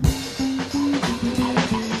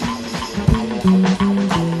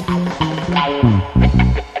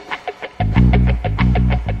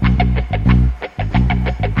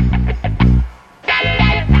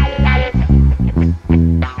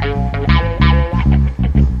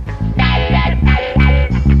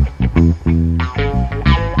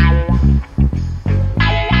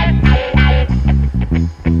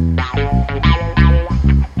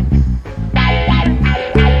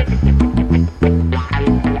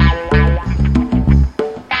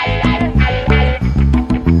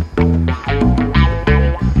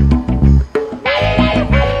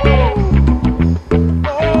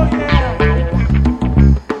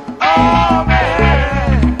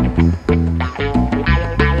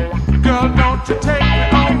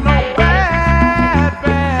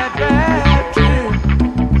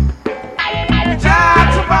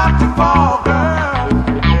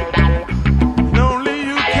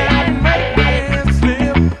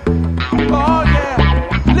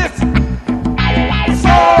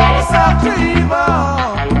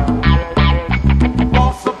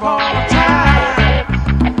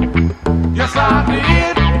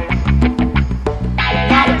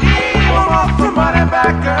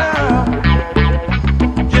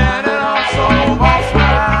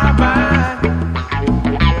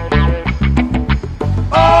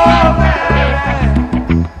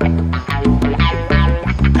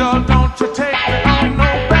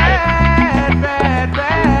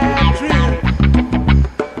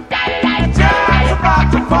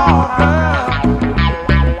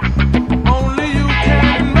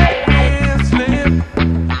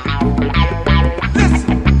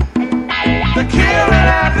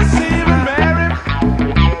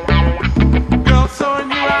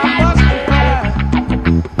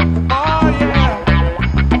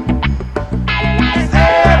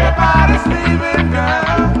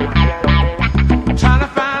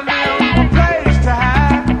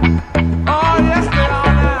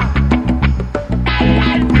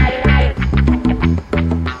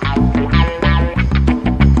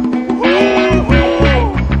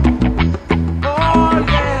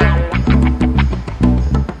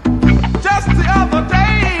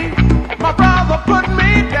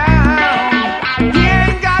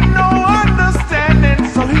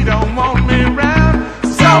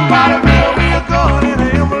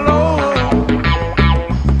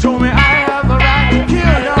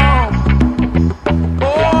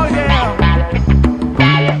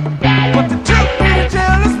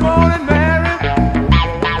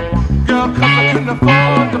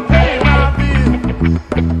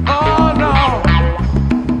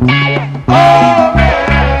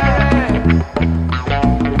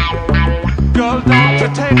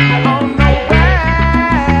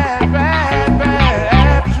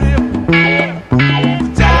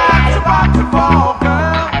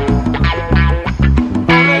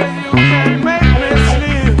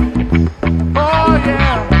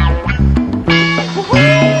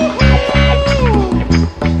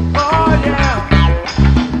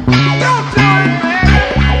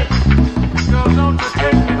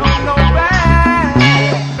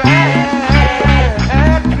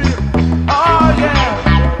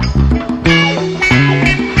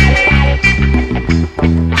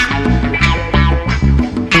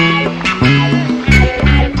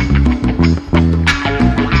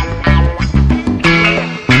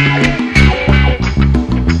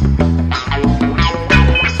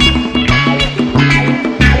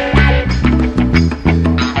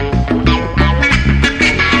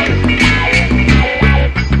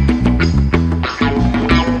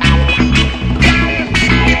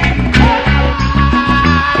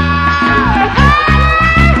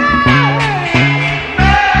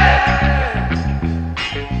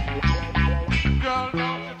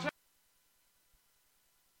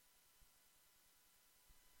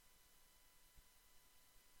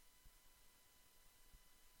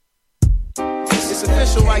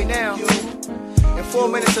 official right now. In 4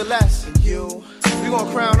 minutes or less, we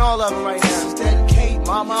gonna crown all of them right now.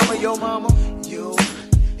 My mama, your mama,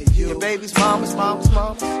 your baby's mama's mama's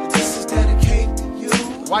mama. This is dedicated to you,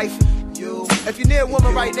 wife. If you're near a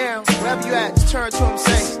woman right now, wherever you at, just turn to him and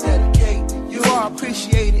say, you are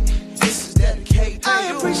appreciated. This is dedicated to you. I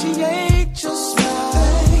appreciate your smile.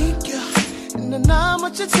 Thank you. And I know how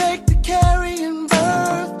much it take to carry and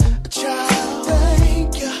birth a child.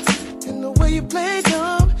 Thank you. And the way you play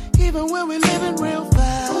dumb, even when we living real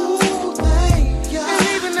fast. Ooh, thank you. And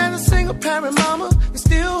even as a single parent mama, you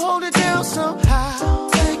still hold it down somehow.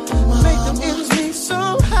 Thank you, mama. Make them ends meet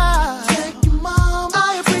somehow. Thank you, mama.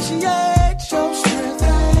 I appreciate your strength.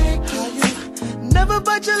 Thank you. Never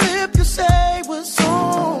bite your lip, you say what's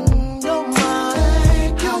on your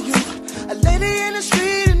mind. How you a lady in the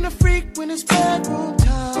street and a freak when it's bedroom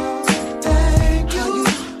time. Thank you.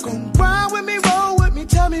 Gon' grind with me, roll with me,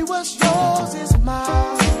 tell me what's yours is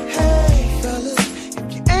mine. Hey, fellas,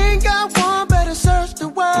 if you ain't got one, better search the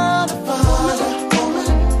world to find a woman,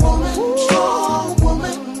 strong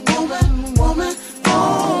woman, woman,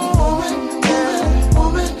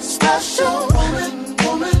 special woman,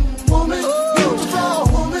 beautiful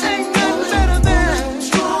woman. Ain't nothing better than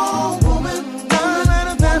strong woman,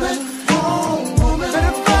 better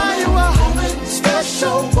find you a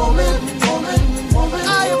special woman.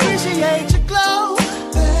 I appreciate your glow.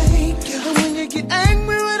 Thank you. And when you get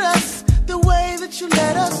angry with us, the way that you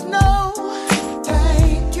let us know.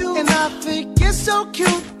 Thank you. And I think it's so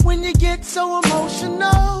cute when you get so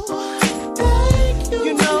emotional. Thank you.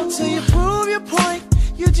 You know, till you prove your point,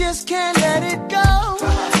 you just can't let it go.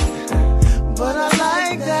 But I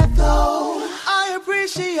like that though. I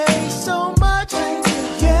appreciate so much.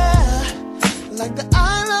 Yeah. Like the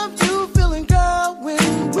I love you feeling, girl,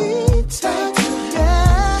 when we touch.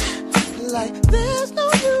 Yeah. Like there's no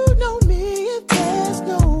you, no me, if there's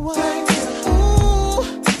no one. Ooh.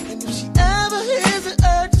 And if she ever hears an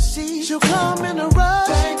urgency, she'll come in a rush.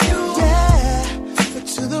 Yeah. But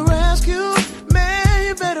to the rescue, man,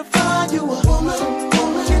 you better find you a woman.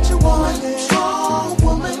 Get you one, strong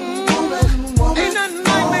woman. Ain't nothing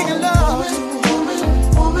like making love.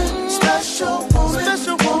 Special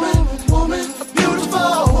woman, a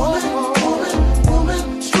beautiful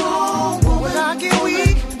woman, strong woman. When I get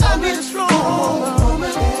weak, I need a strong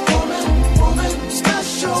woman,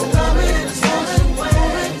 special woman.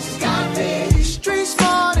 Street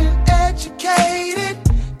smart and educated,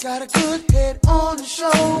 got a good head on the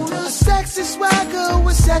shoulder, a sexy swagger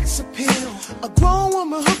with sex appeal. A grown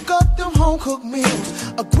woman hook up them home cooked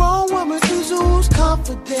meals. A grown woman oozes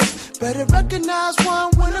confidence. Better recognize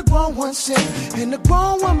one when a grown one sick. And a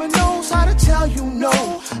grown woman knows how to tell you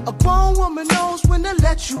no. A grown woman knows when to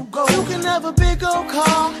let you go. You can have a big old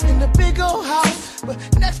car and a big old house, but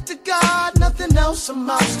next to God, nothing else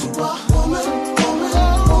amounts to a woman,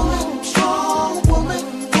 strong woman.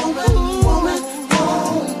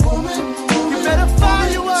 You better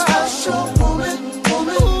find you a special woman,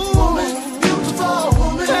 beautiful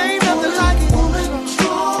woman. Ain't nothing like it.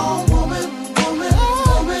 Strong woman,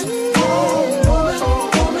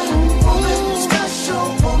 special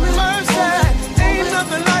woman. Mercy, ain't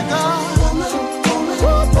nothing like her.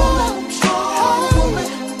 Strong woman.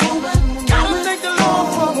 Gotta thank the Lord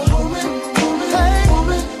for her. Hey, when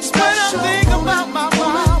I think about my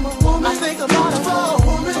mama, I think about her.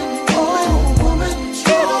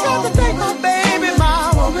 Thank my baby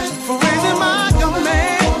mama for raising my young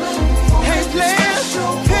man. Hey, players,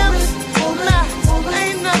 pimps, nah,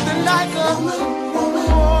 ain't nothing like a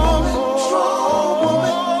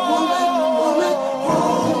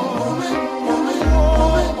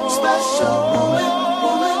special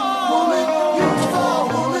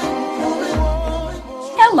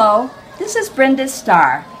Hello, this is Brenda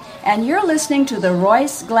Starr, and you're listening to the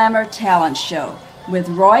Royce Glamour Talent Show with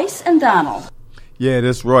Royce and Donald. Yeah,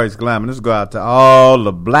 this Royce Glamour. Let's go out to all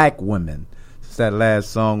the black women. Since that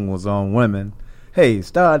last song was on women. Hey,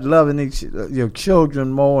 start loving your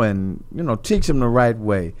children more and, teach them the right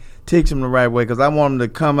way. Teach them the right way because I want them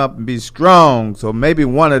to come up and be strong so maybe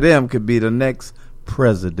one of them could be the next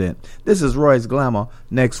president. This is Royce Glamour.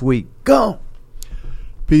 Next week. Go!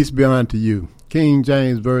 Peace be unto you. King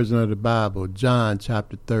James Version of the Bible, John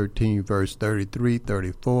chapter 13, verse 33,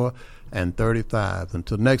 34, and 35.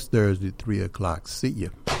 Until next Thursday, 3 o'clock. See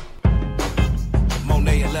you.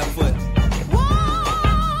 Monet and left foot.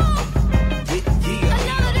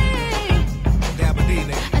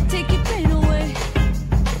 I take your pain away.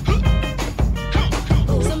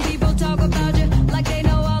 Some people talk about you like they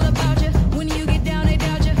know all about you. When you get down, they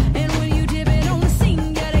doubt you. And when you dip it on the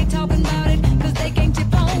scene, yeah, they talking about it. Cause they can't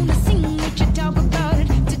tip on the scene that you talk about it.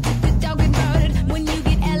 Talking about it. When you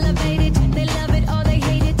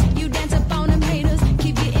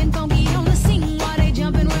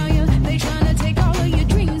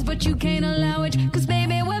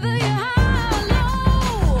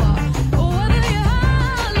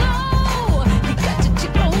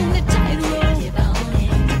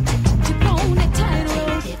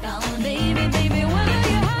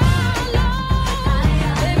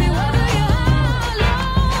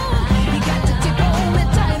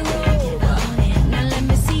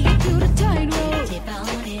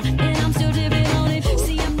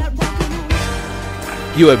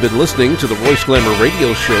You have been listening to the Royce Glamour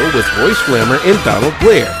Radio Show with Royce Glamour and Donald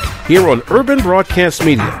Blair here on Urban Broadcast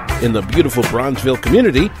Media in the beautiful Bronzeville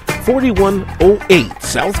community, 4108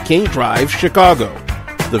 South King Drive, Chicago.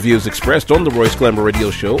 The views expressed on the Royce Glamour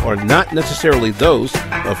Radio Show are not necessarily those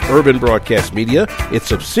of Urban Broadcast Media, its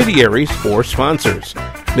subsidiaries, or sponsors.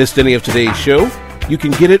 Missed any of today's show? You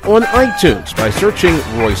can get it on iTunes by searching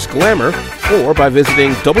Royce Glamour or by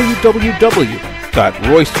visiting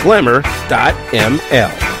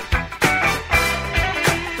www.royceglamour.ml.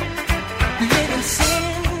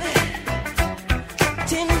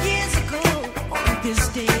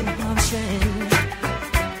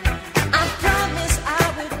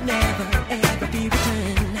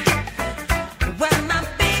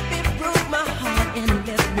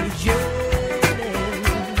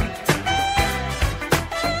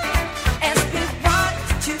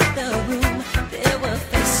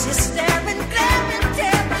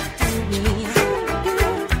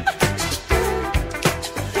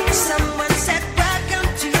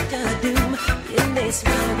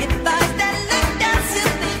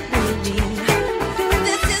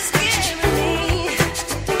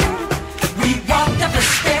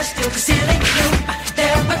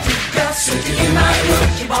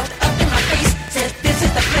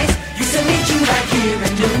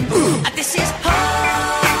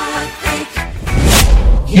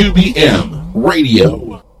 UBM Radio.